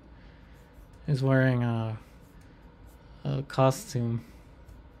picture. He's wearing a costume.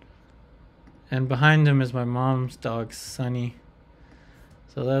 And behind him is my mom's dog, Sunny.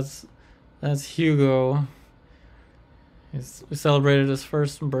 So that's Hugo. We celebrated his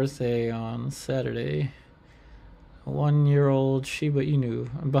first birthday on Saturday. A 1-year-old Shiba Inu.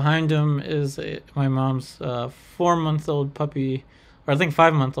 And behind him is my mom's 4-month-old puppy, or I think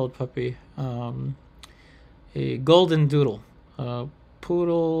 5-month-old puppy. A golden doodle,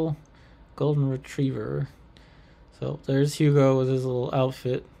 poodle, golden retriever. So there's Hugo with his little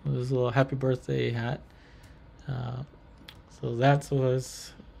outfit, with his little happy birthday hat. So that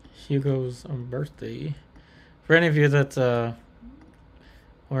was Hugo's birthday. For any of you that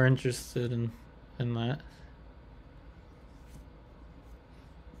were interested in that.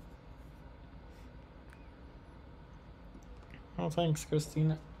 Oh, thanks,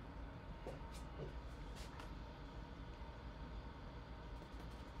 Christina.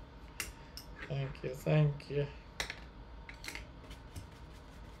 Thank you.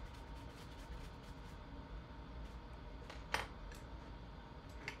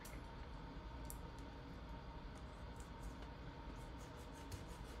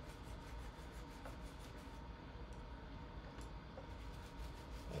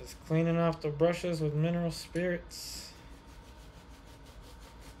 Just cleaning off the brushes with mineral spirits.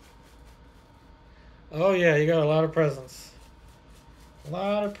 Oh yeah, you got a lot of presents. A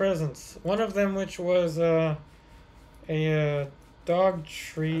lot of presents. One of them which was a dog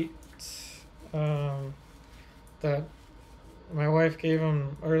treat that my wife gave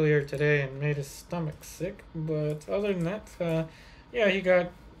him earlier today and made his stomach sick. But other than that, yeah, he got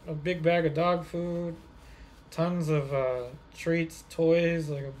a big bag of dog food, tons of treats, toys,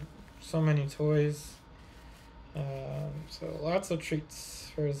 like so many toys. So lots of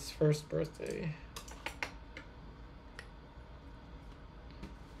treats for his first birthday.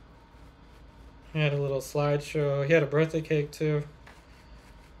 He had a little slideshow. He had a birthday cake too.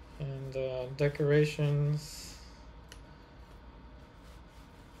 And decorations.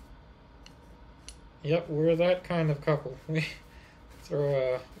 Yep, we're that kind of couple. We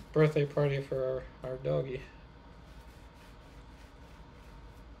throw a birthday party for our doggy.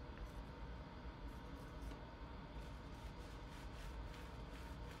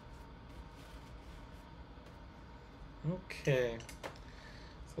 Okay.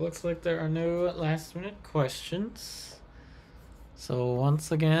 So looks like there are no last minute questions. So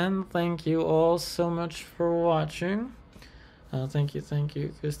once again, thank you all so much for watching. Thank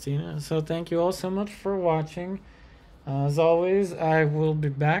you, Christina. So thank you all so much for watching. As always, I will be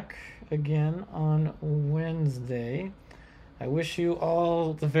back again on Wednesday. I wish you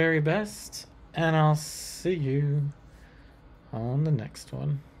all the very best, and I'll see you on the next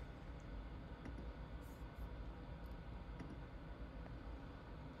one.